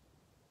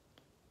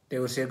 They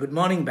will say good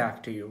morning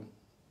back to you.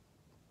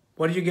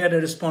 What do you get a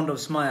response of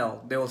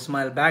smile? They will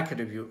smile back at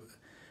you.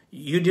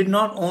 You did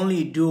not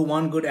only do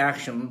one good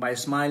action by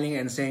smiling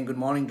and saying good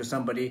morning to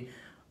somebody,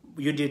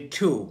 you did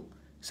two.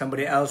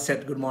 Somebody else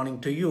said good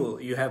morning to you.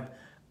 You have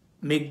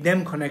made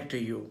them connect to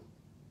you.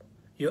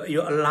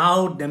 You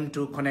allowed them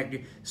to connect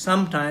you.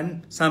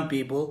 Sometimes, some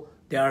people,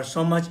 they are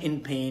so much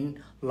in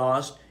pain,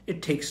 lost,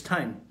 it takes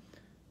time.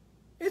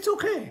 It's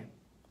okay.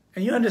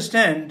 And you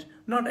understand,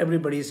 not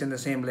everybody is in the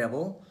same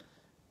level.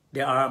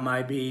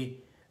 Might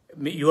be,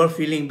 you are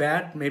feeling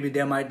bad, maybe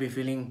they might be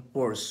feeling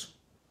worse.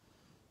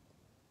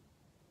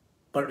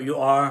 But you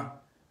are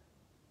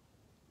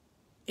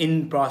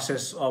in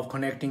process of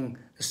connecting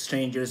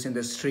strangers in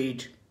the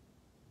street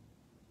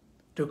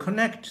to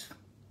connect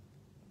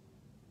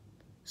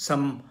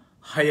some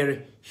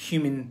higher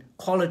human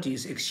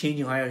qualities,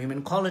 exchanging higher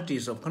human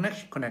qualities of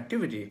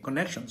connectivity,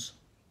 connections.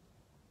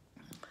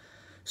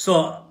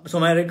 So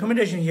my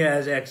recommendation here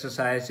as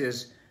exercise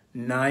is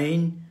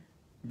 9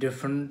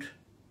 different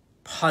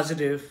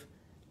positive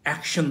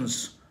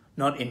actions,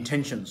 not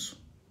intentions.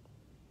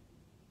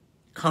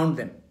 Count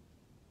them.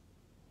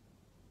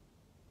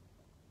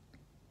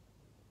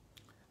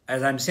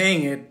 As I'm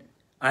saying it,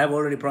 I have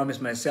already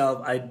promised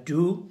myself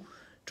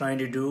trying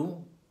to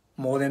do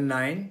more than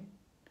 9,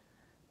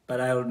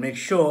 but I will make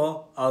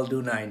sure I'll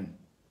do 9.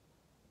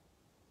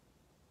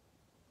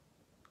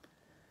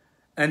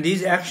 And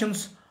these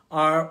actions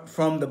are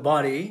from the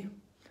body.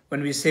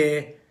 When we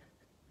say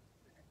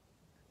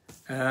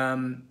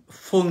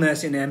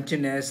fullness in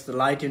emptiness, the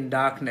light in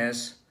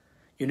darkness,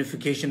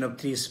 unification of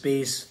 3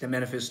 space, the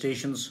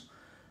manifestations,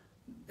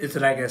 it's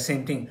like the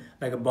same thing,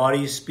 like a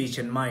body, speech,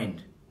 and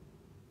mind.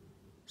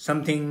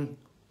 Something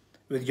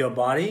with your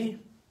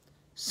body,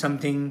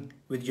 something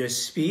with your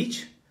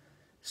speech,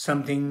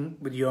 something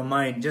with your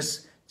mind.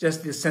 Just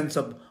the sense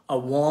of a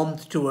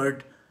warmth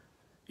toward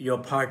your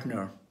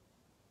partner.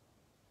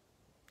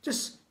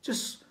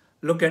 Just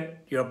look at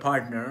your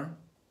partner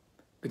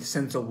with a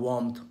sense of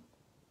warmth.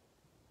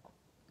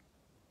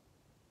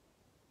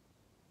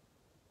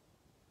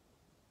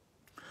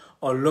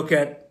 Or look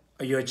at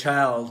your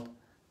child,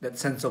 that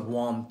sense of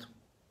warmth.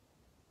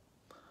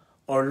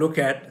 Or look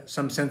at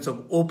some sense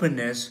of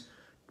openness,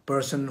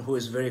 person who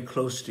is very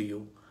close to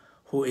you,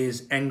 who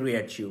is angry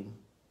at you.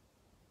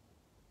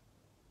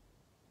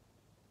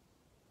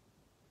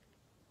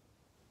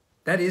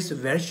 That is a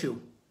virtue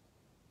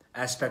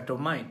aspect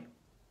of mind.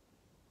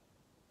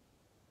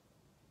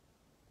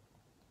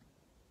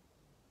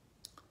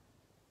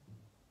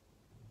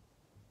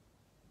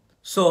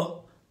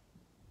 So,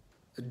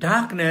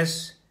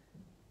 darkness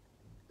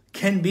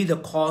can be the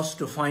cause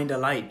to find a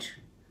light.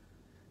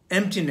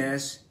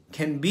 Emptiness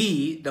can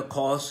be the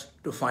cause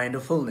to find a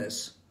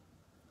fullness.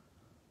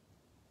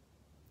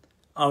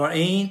 Our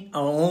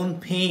own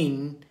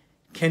pain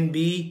can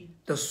be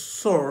the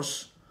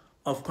source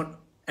of,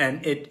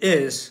 and it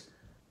is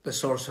the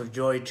source of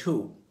joy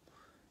too.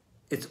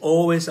 It's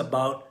always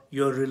about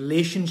your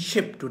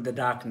relationship to the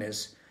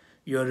darkness,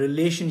 your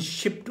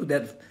relationship to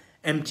that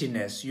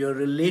emptiness, your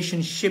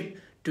relationship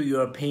to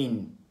your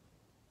pain.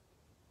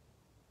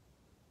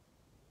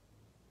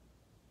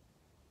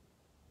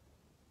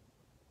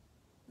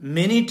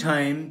 Many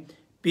times,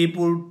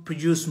 people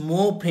produce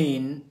more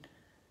pain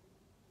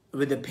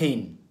with the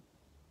pain.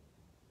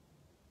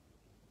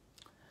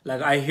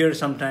 Like I hear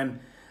sometimes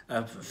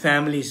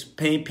family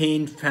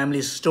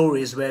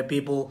stories where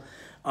people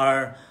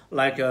are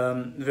like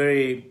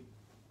very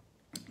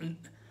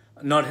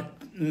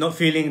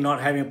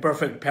not having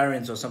perfect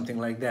parents or something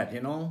like that,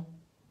 you know.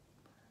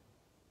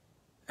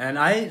 And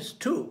I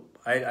too,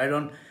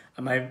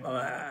 my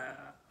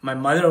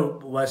mother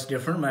was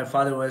different. My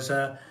father was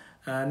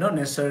not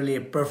necessarily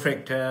a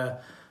perfect,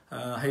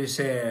 how you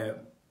say,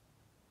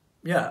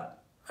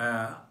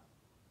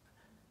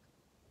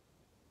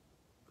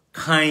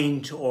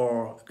 kind,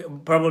 or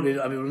probably,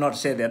 I will not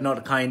say they're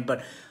not kind,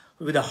 but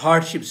with a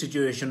hardship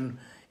situation,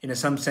 in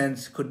some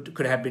sense,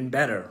 could have been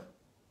better.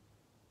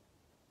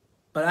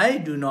 But I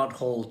do not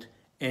hold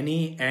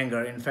any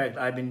anger. In fact,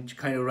 I've been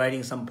kind of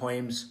writing some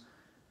poems.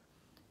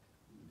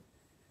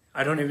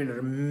 I don't even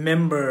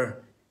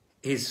remember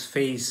his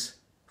face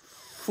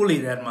fully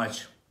that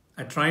much.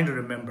 I'm trying to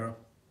remember.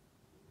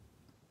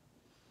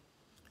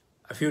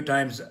 A few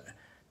times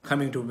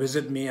coming to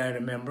visit me, I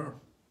remember.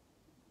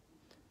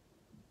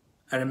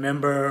 I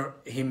remember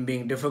him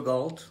being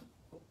difficult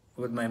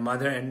with my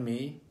mother and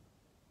me.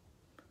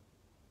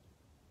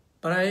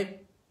 But I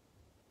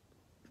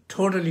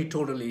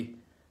totally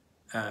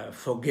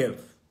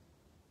forgive.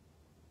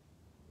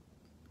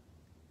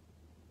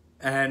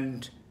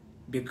 And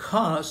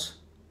because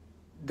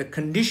the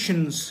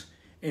conditions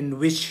in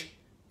which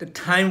the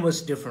time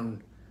was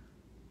different,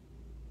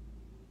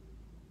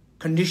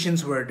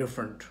 conditions were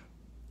different.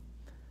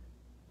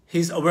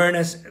 His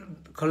awareness,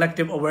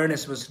 collective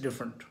awareness was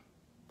different.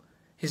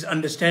 His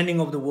understanding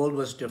of the world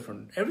was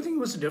different. Everything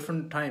was a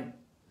different time.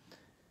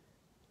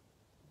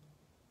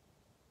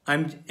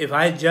 If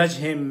I judge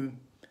him,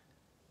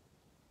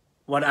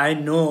 what I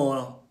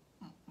know,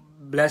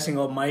 blessing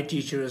of my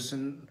teachers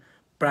and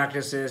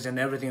practices and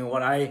everything,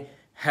 what I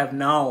have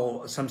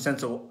now, some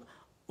sense of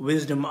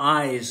wisdom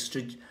eyes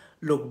to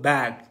look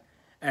back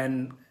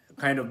and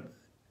kind of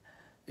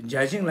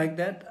judging like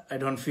that, I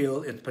don't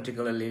feel it's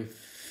particularly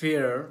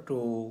fair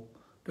to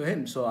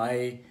him. So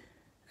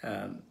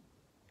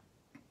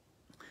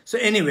so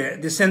anyway,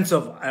 the sense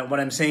of what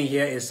I'm saying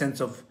here is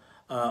sense of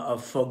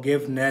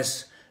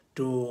forgiveness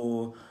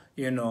to,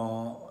 in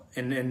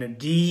a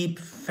deep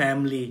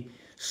family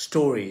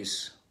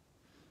stories,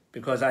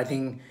 because I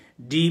think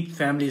deep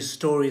family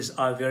stories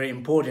are very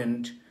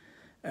important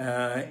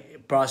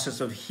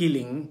process of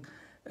healing.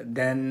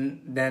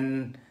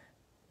 Then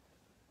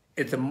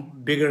it's a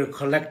bigger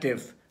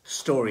collective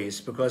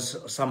stories,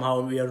 because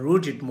somehow we are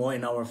rooted more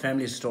in our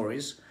family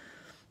stories.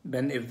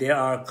 Then if they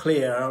are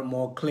clear,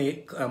 more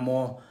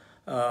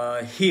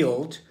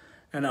healed,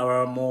 and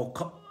are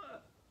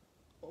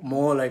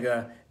more like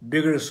a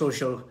bigger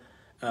social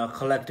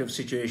collective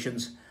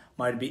situations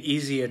might be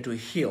easier to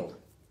heal.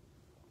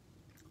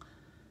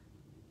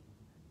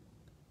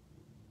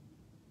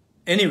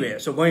 Anyway,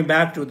 so going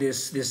back to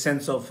this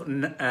sense of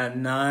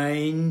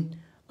 9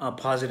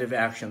 positive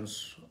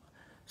actions.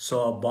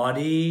 So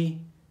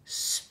body,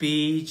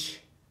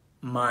 speech,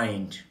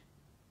 mind.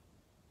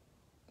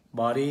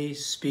 Body,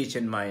 speech,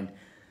 and mind.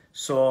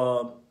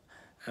 So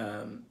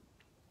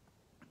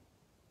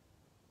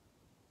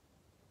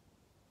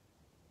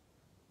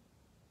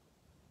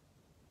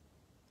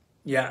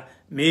yeah,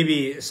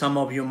 maybe some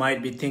of you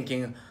might be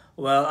thinking,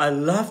 well, I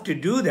love to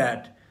do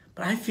that,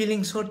 but I'm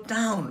feeling so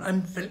down.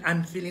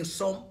 I'm feeling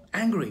so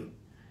angry.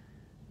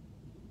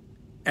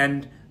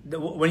 And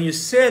when you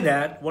say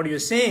that, what you're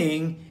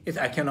saying is,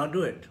 I cannot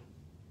do it.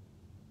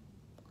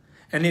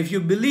 And if you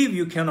believe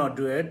you cannot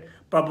do it,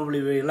 probably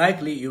very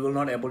likely you will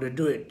not be able to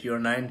do it. Your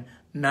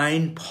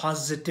nine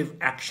positive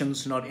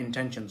actions, not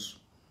intentions.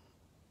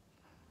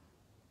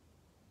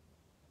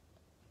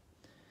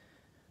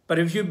 But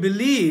if you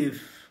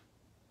believe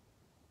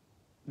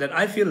that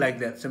I feel like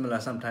that, similar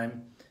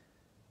sometime,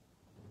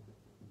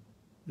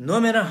 no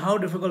matter how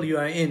difficult you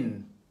are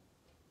in,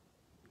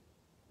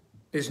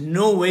 there's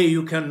no way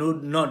you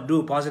can not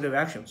do positive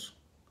actions.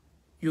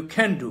 You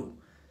can do.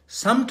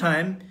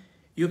 Sometimes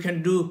you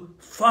can do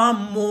far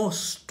more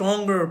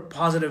stronger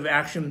positive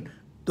action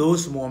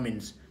those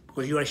moments,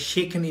 because you are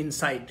shaken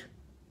inside.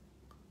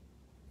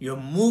 You're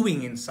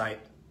moving inside.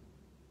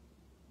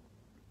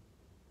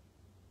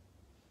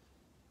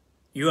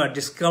 You are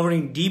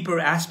discovering deeper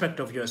aspect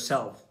of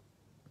yourself.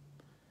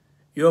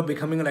 You're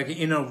becoming like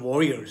inner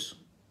warriors.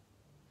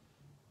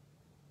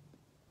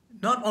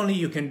 Not only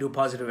you can do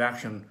positive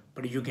action,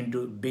 but you can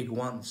do big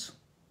ones.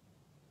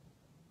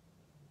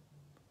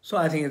 So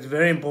I think it's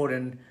very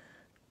important.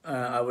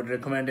 I would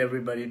recommend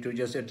everybody to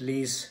just at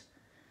least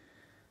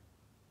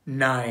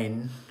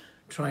 9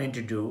 trying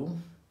to do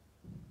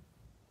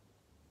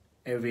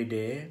every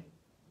day.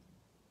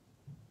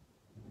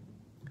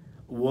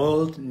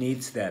 World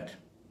needs that.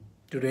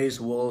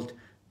 Today's world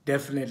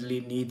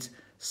definitely needs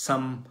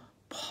some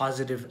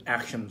positive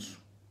actions.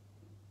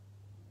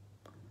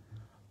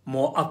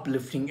 More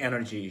uplifting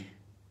energy,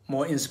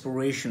 more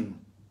inspiration,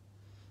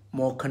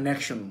 more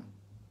connection,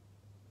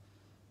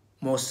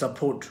 more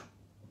support.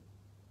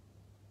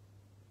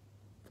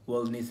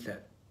 World needs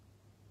that.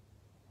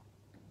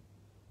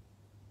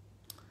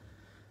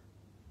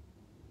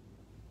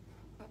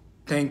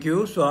 Thank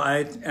you. So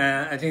I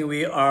think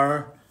we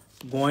are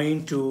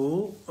going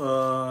to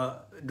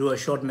do a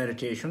short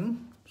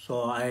meditation.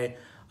 So I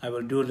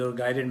will do a little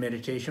guided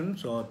meditation.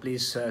 So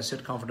please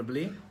sit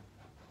comfortably.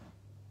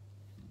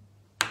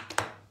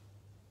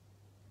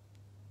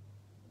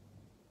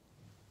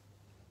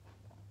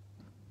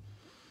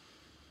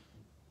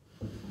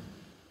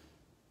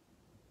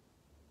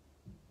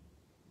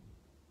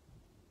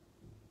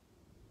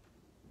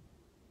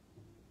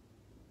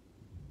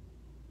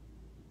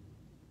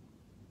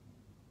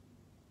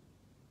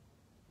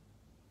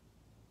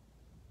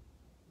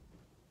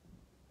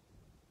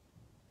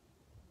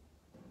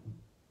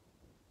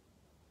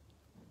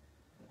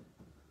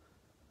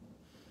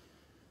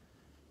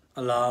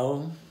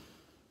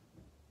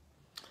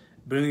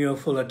 Bring your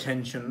full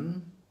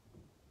attention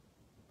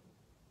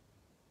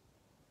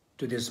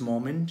to this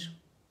moment,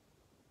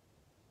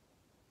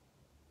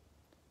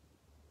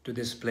 to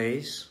this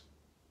place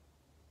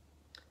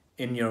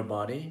in your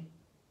body.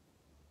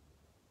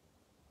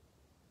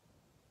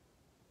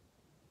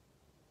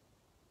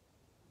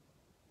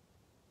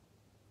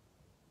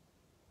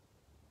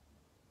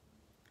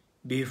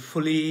 Be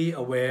fully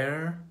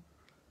aware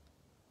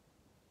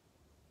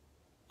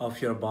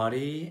of your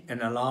body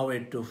and allow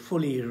it to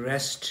fully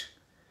rest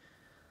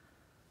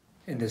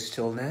in the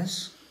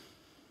stillness.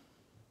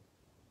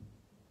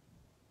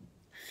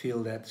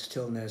 Feel that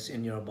stillness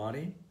in your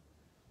body.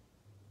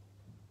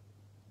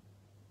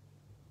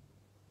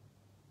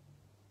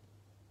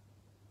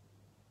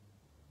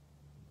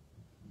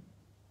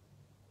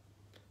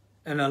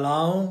 And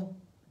allow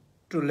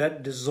to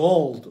let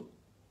dissolve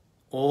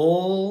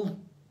all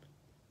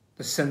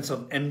the sense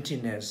of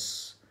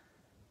emptiness,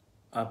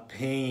 a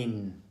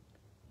pain,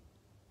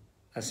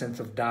 a sense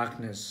of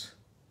darkness,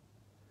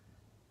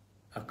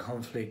 a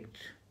conflict,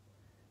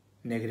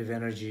 negative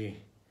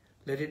energy.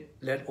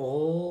 Let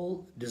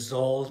all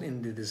dissolve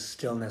into the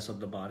stillness of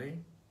the body.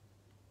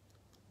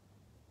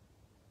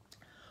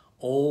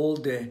 All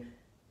the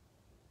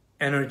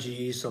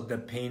energies of the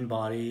pain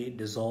body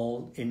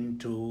dissolve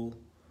into,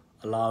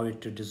 allow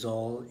it to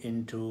dissolve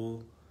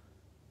into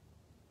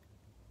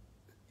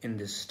in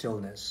this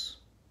stillness.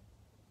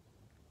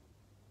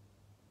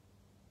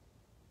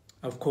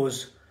 Of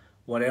course,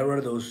 whatever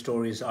those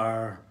stories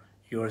are,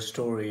 your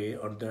story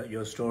or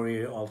your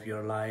story of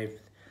your life,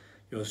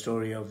 your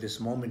story of this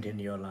moment in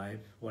your life,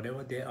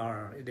 whatever they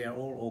are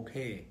all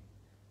okay.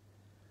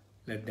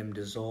 Let them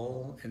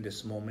dissolve in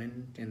this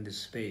moment, in this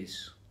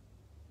space.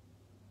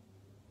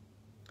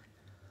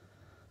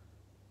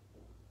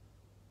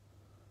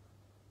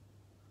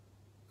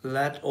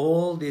 Let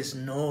all this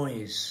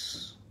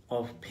noise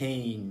of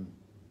pain,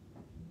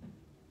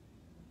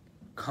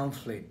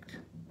 conflict,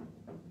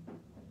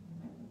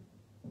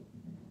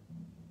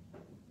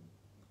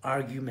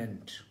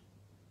 argument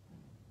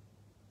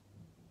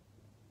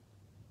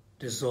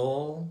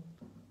dissolve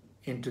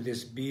into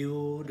this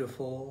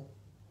beautiful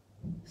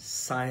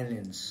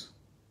silence,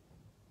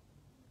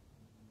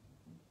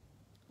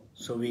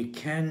 so we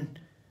can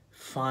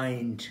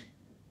find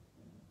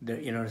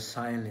the inner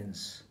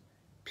silence,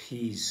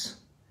 peace,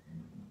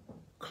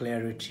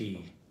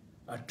 clarity,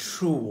 a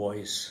true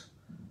voice,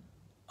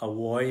 a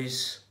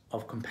voice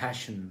of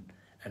compassion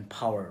and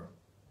power.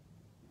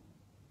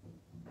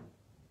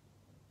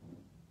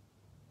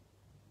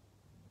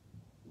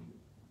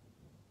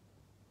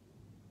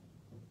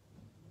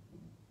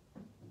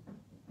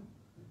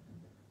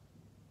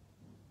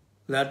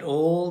 Let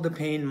all the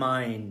pain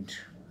mind,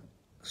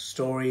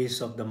 stories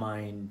of the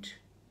mind,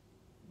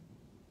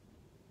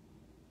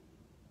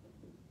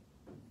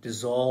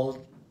 dissolve,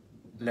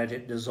 let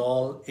it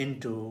dissolve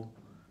into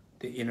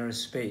the inner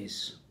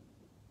space,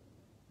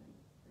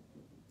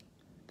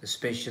 the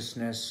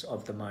spaciousness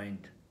of the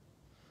mind.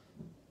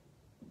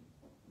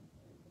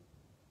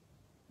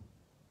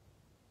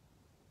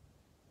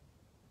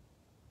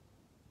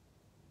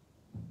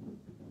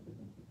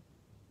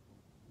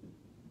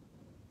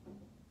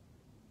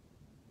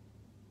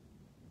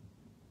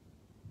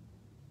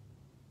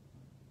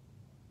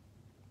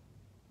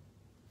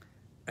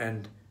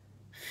 And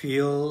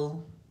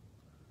feel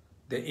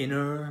the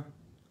inner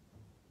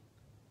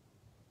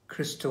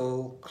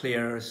crystal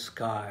clear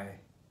sky,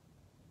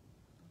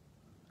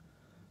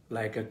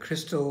 like a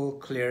crystal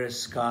clear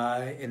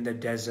sky in the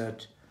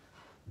desert,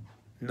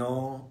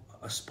 no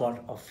a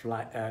spot of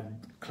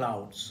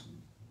clouds.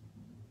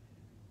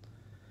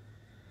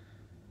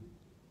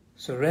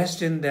 So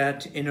rest in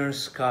that inner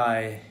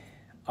sky,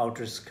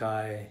 outer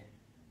sky,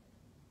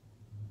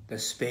 the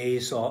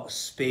space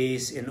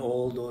in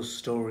all those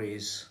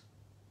stories,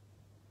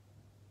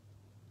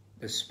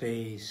 the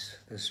space,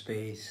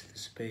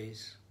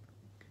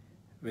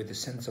 with a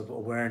sense of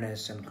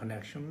awareness and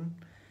connection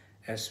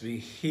as we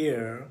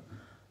hear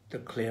the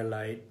clear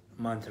light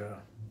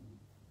mantra.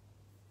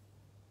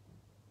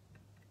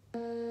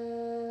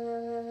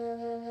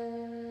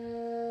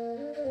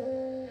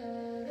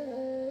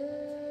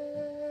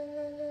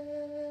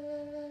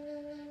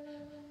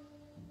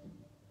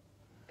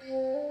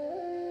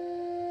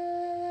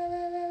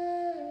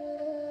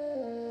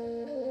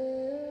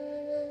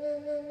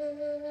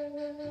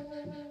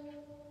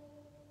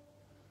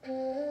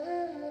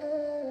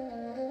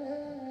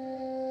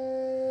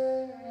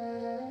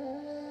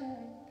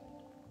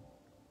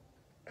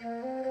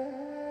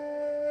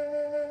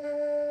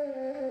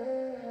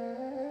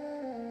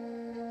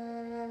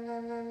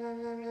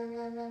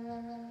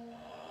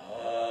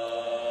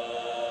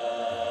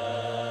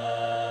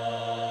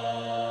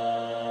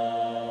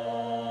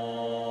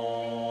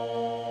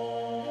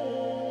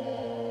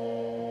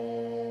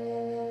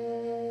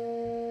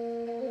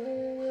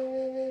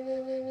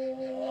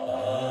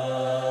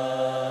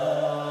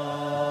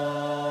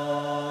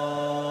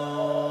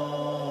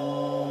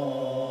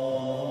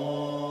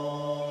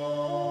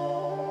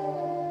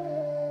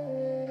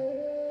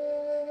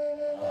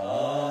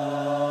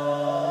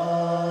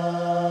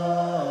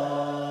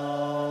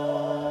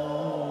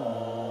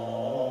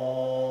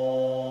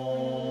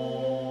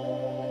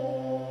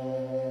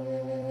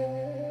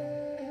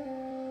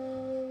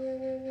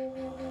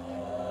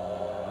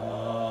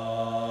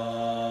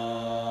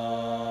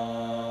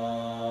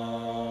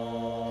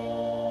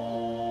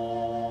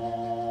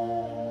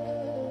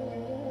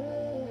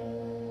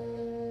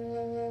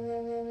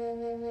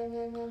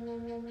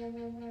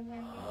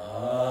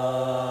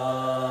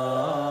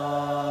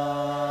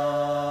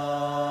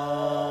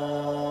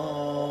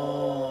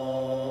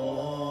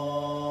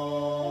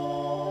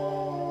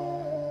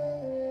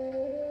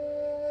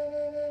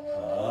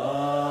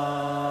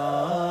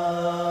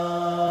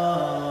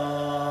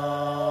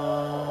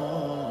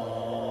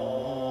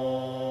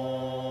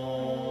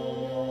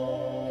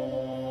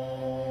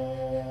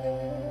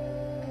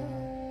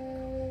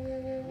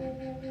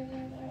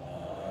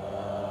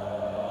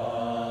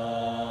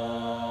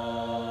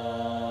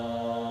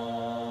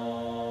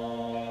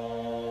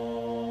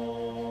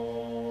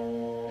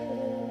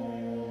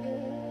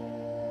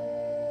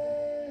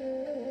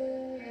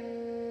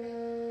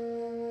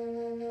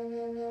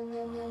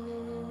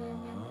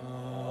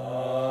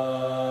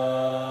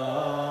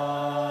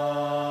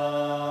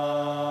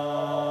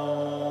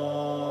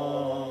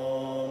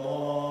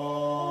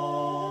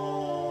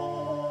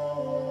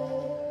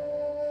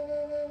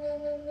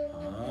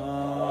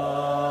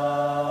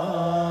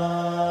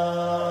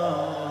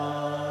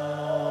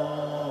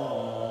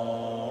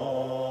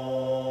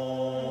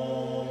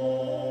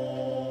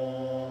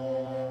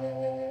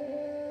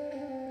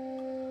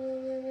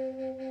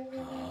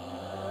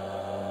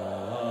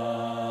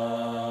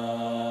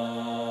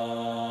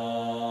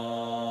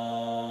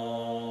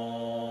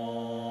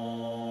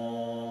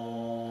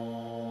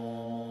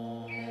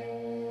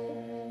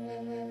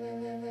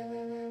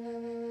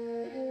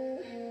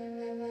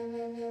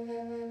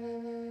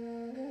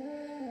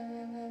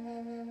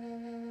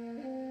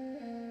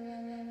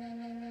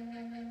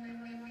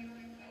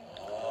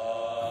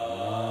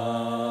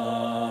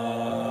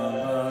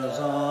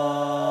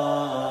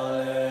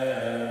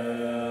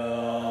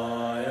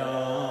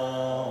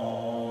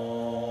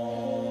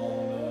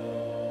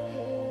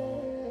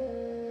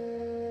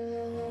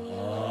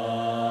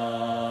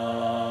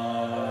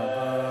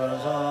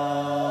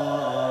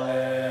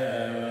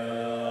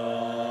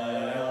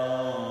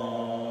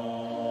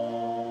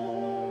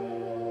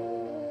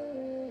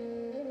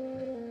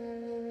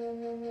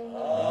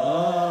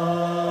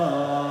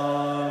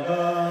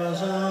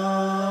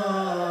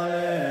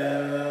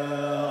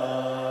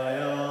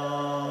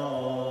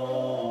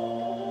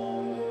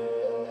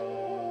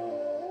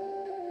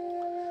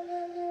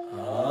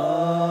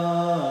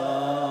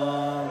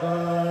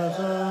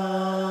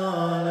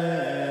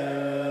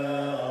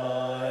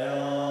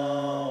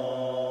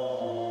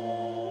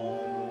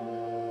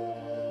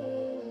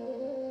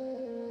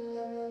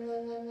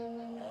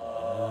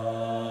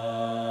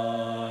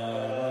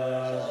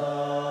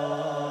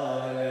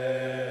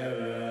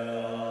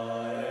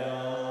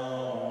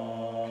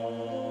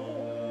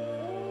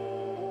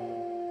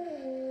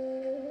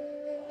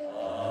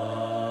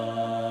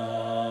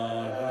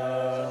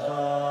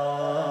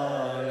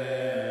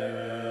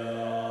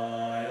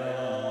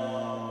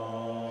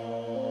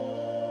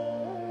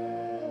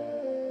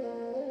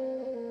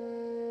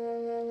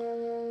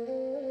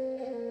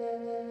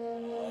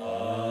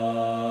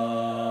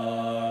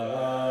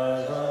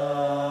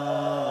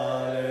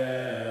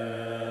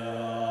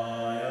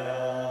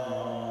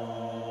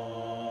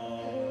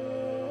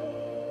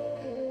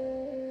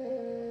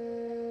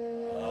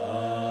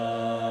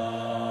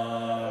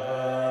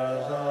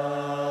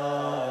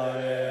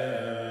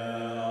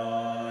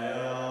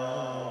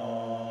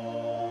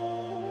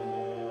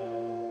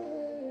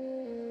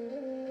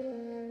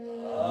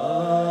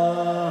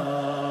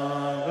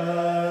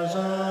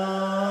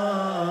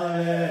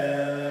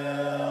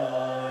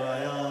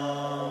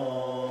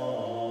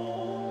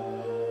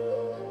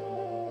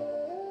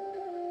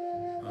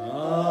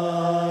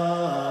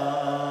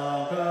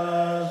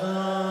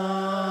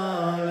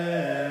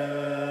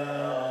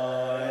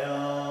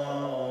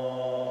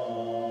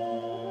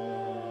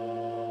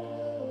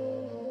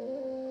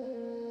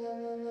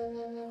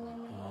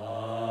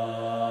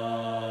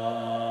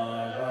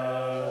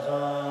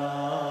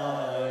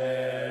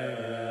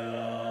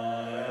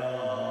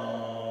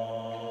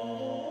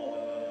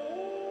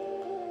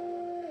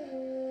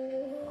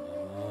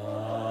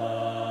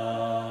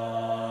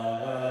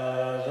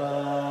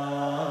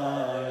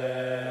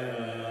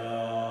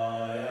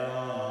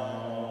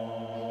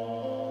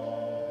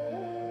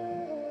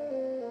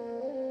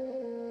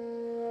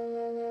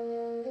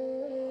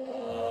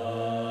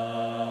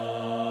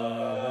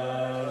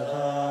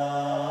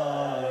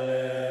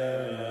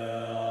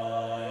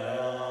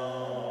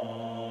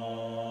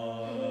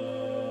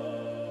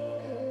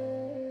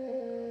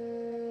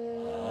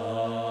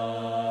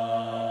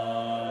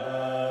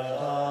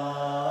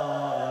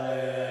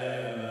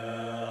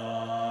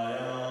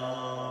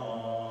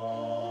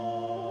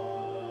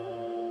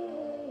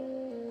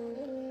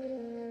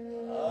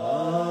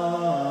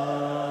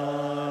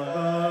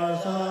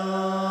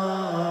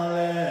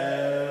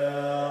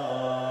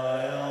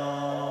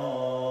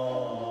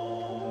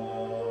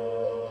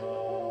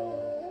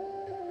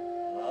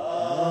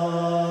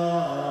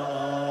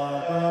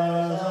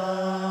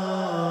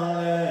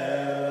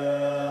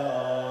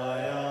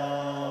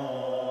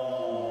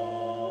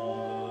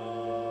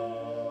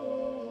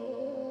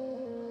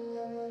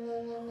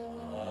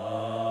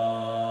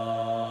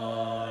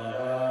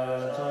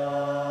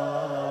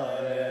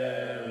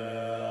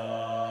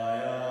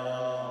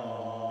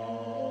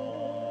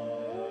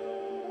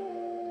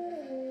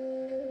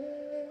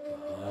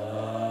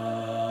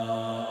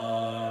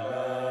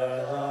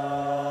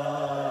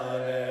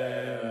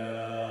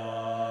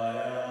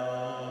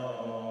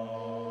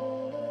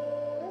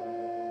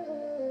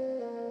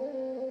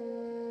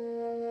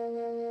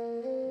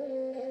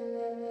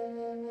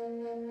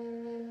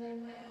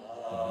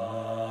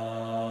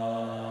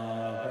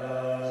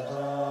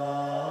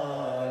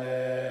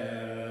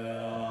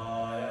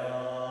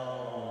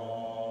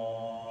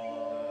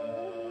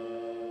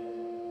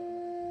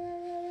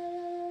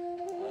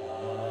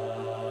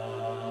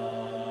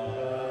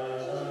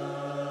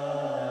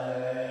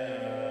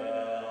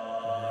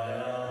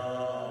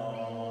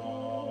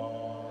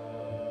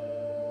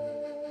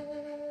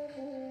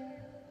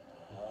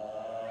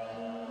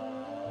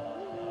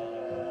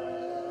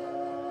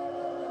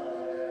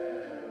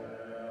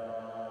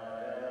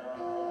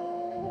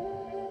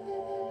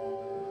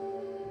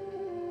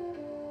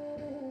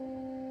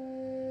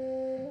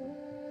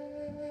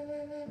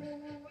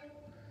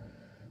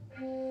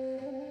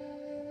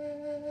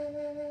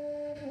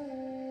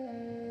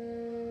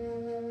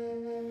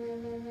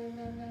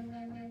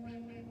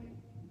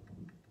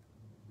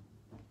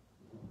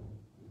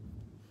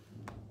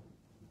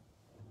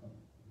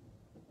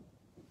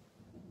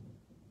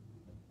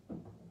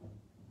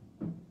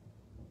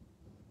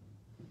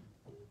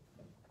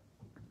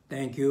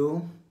 Thank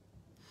you.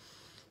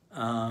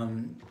 I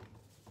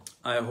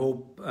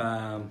hope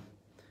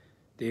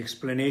the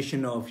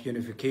explanation of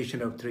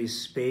unification of three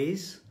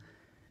space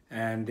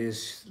and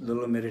this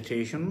little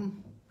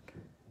meditation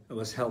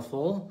was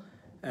helpful.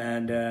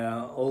 And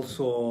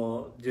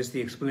also just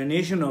the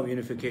explanation of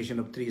unification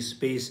of three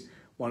space,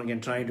 one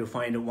can try to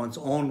find one's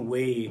own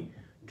way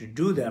to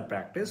do that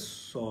practice.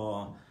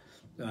 So,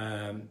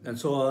 and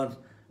so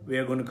we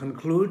are going to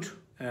conclude.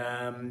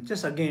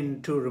 Just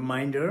again, to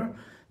reminder,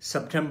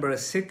 September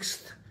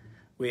 6th,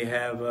 we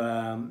have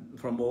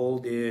from all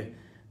the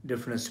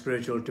different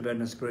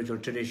Tibetan spiritual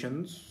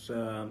traditions,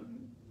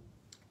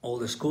 all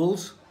the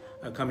schools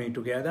are coming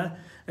together.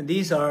 And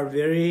these are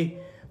very,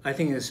 I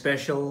think,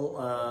 special.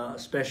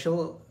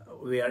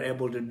 We are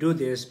able to do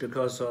this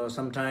because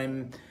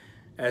sometimes,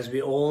 as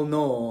we all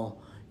know,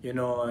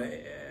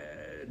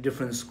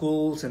 different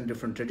schools and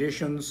different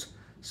traditions,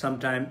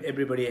 sometimes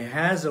everybody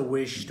has a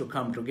wish to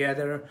come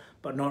together,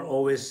 but not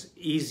always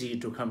easy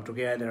to come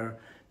together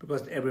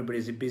because everybody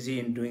is busy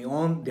in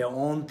doing their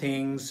own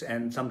things,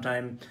 and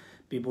sometimes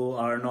people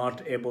are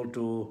not able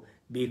to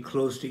be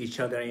close to each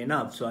other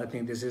enough. So I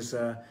think this is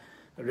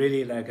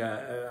really like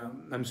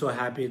I'm so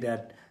happy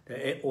that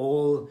they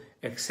all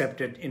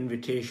accepted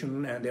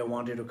invitation and they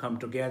wanted to come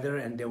together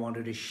and they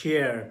wanted to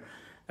share.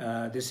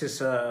 This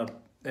is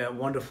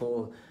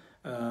wonderful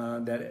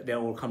that they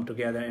all come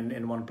together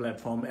in one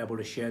platform, able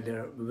to share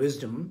their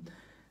wisdom.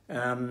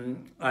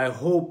 I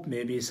hope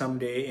maybe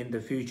someday in the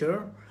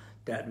future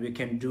that we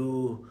can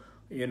do,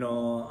 I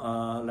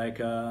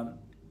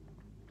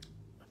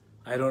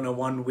don't know,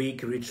 1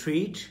 week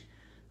retreat.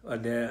 We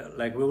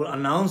will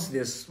announce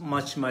this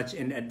much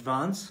in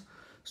advance.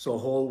 So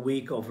whole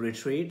week of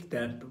retreat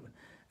that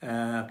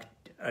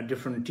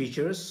different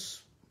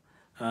teachers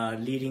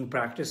leading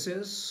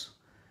practices.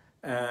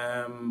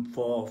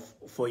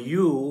 For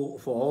you,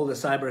 for all the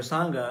Cyber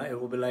Sangha, it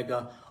will be like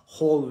a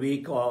whole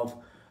week of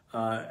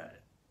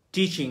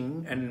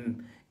teaching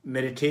and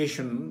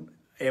meditation,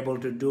 able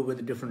to do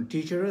with different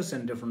teachers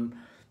and different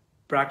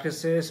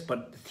practices,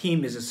 but the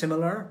theme is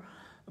similar,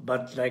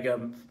 but like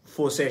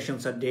 4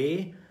 sessions a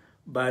day.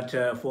 But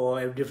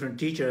for different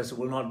teachers, it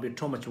will not be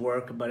too much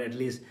work, but at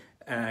least,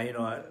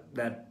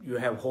 that you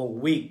have whole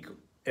week,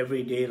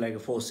 every day, like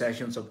 4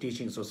 sessions of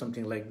teachings or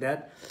something like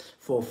that,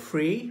 for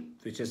free,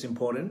 which is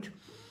important.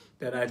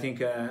 That I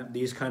think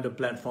these kind of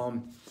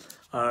platform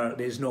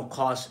there's no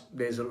cost.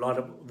 There's a lot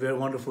of very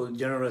wonderful,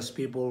 generous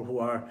people who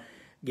are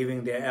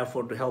giving their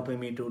effort to helping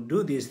me to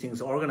do these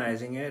things,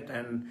 organizing it,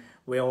 and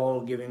we're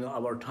all giving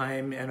our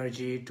time,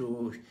 energy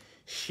to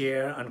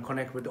share and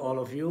connect with all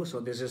of you.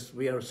 So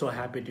we are so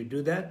happy to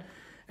do that.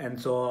 And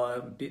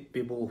so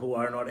people who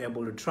are not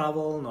able to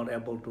travel, not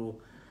able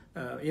to,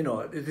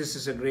 this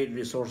is a great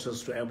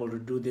resources to able to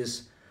do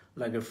this,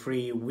 like a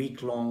free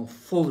week-long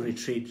full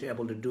retreat,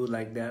 able to do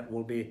like that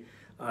will be,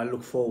 I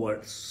look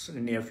forward in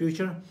the near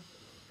future.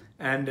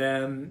 And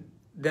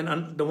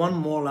then the one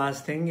more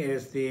last thing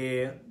is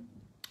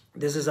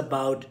this is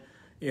about,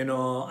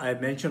 I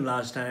mentioned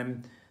last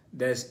time,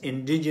 there's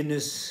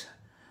indigenous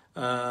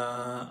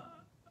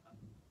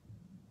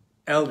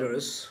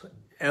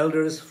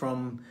elders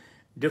from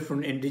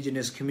different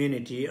indigenous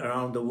community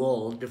around the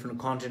world, different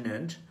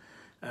continent.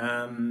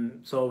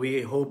 So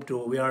we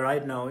are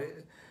right now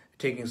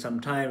taking some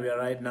time. We are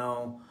right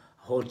now,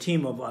 a whole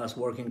team of us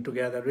working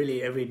together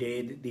really every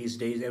day, these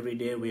days, every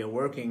day we are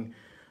working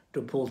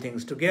to pull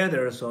things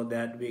together so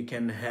that we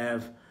can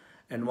have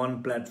in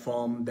one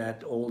platform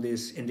that all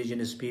these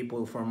indigenous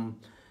people from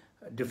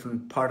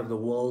different part of the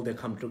world, they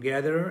come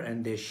together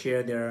and they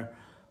share their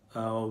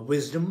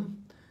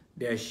wisdom,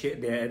 their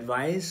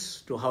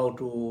advice to how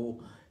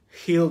to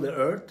heal the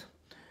earth,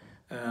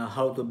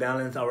 how to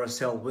balance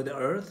ourselves with the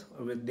earth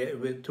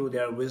through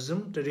their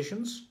wisdom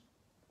traditions.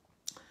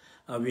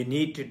 We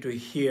need to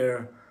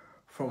hear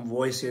from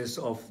voices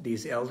of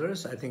these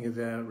elders. I think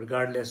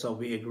regardless of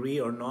we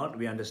agree or not,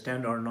 we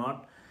understand or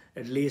not,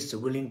 at least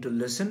willing to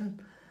listen,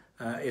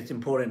 it's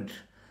important.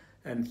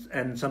 And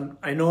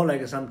I know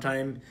like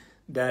sometime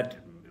that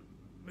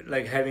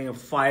like having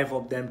 5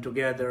 of them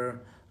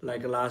together,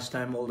 like last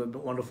time all the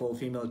wonderful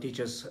female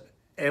teachers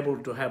able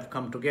to have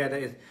come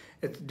together,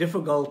 it's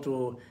difficult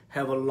to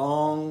have a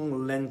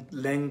long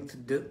length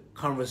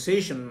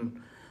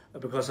conversation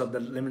because of the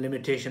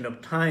limitation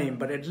of time,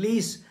 but at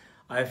least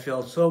I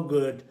felt so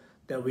good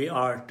that we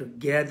are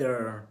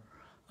together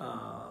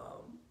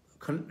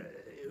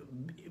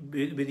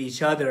with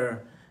each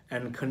other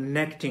and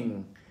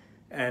connecting,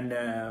 and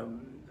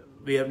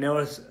we have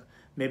never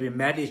maybe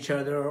met each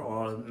other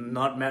or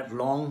not met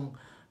long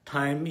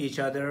time each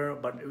other,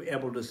 but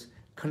able to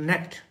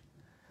connect.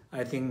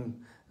 I think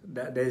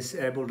that is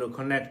able to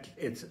connect.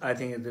 I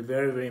think it's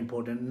very, very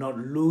important. Not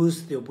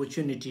lose the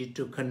opportunity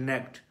to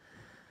connect,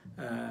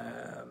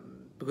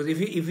 because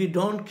if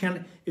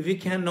we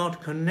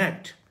cannot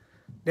connect,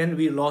 then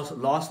we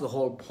lost the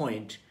whole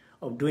point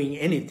of doing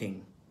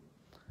anything.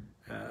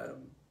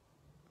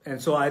 And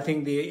so I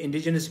think the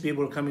indigenous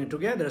people coming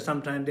together,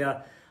 sometimes they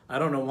are, I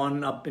don't know,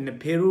 one up in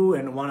Peru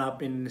and one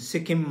up in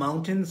Sikkim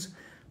mountains,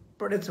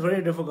 but it's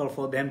very difficult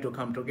for them to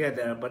come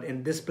together. But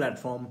in this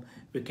platform,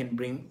 we can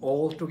bring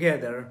all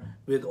together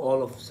with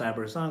all of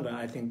Cyber Sangha.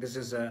 I think this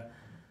is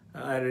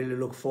I really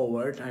look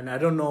forward, and I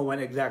don't know when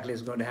exactly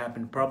it's going to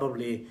happen.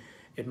 Probably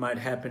it might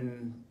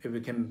happen, if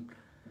we can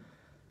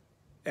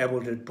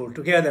able to pull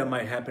together,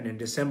 might happen in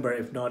December,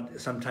 if not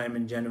sometime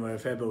in January,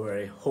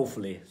 February,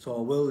 hopefully. So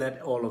we'll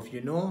let all of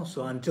you know.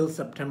 So until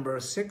September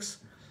 6th,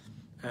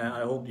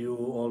 I hope you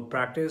all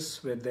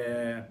practice with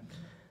the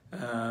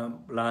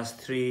last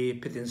 3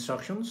 pith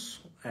instructions.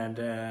 And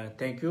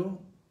thank you.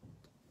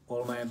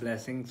 All my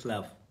blessings,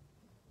 love.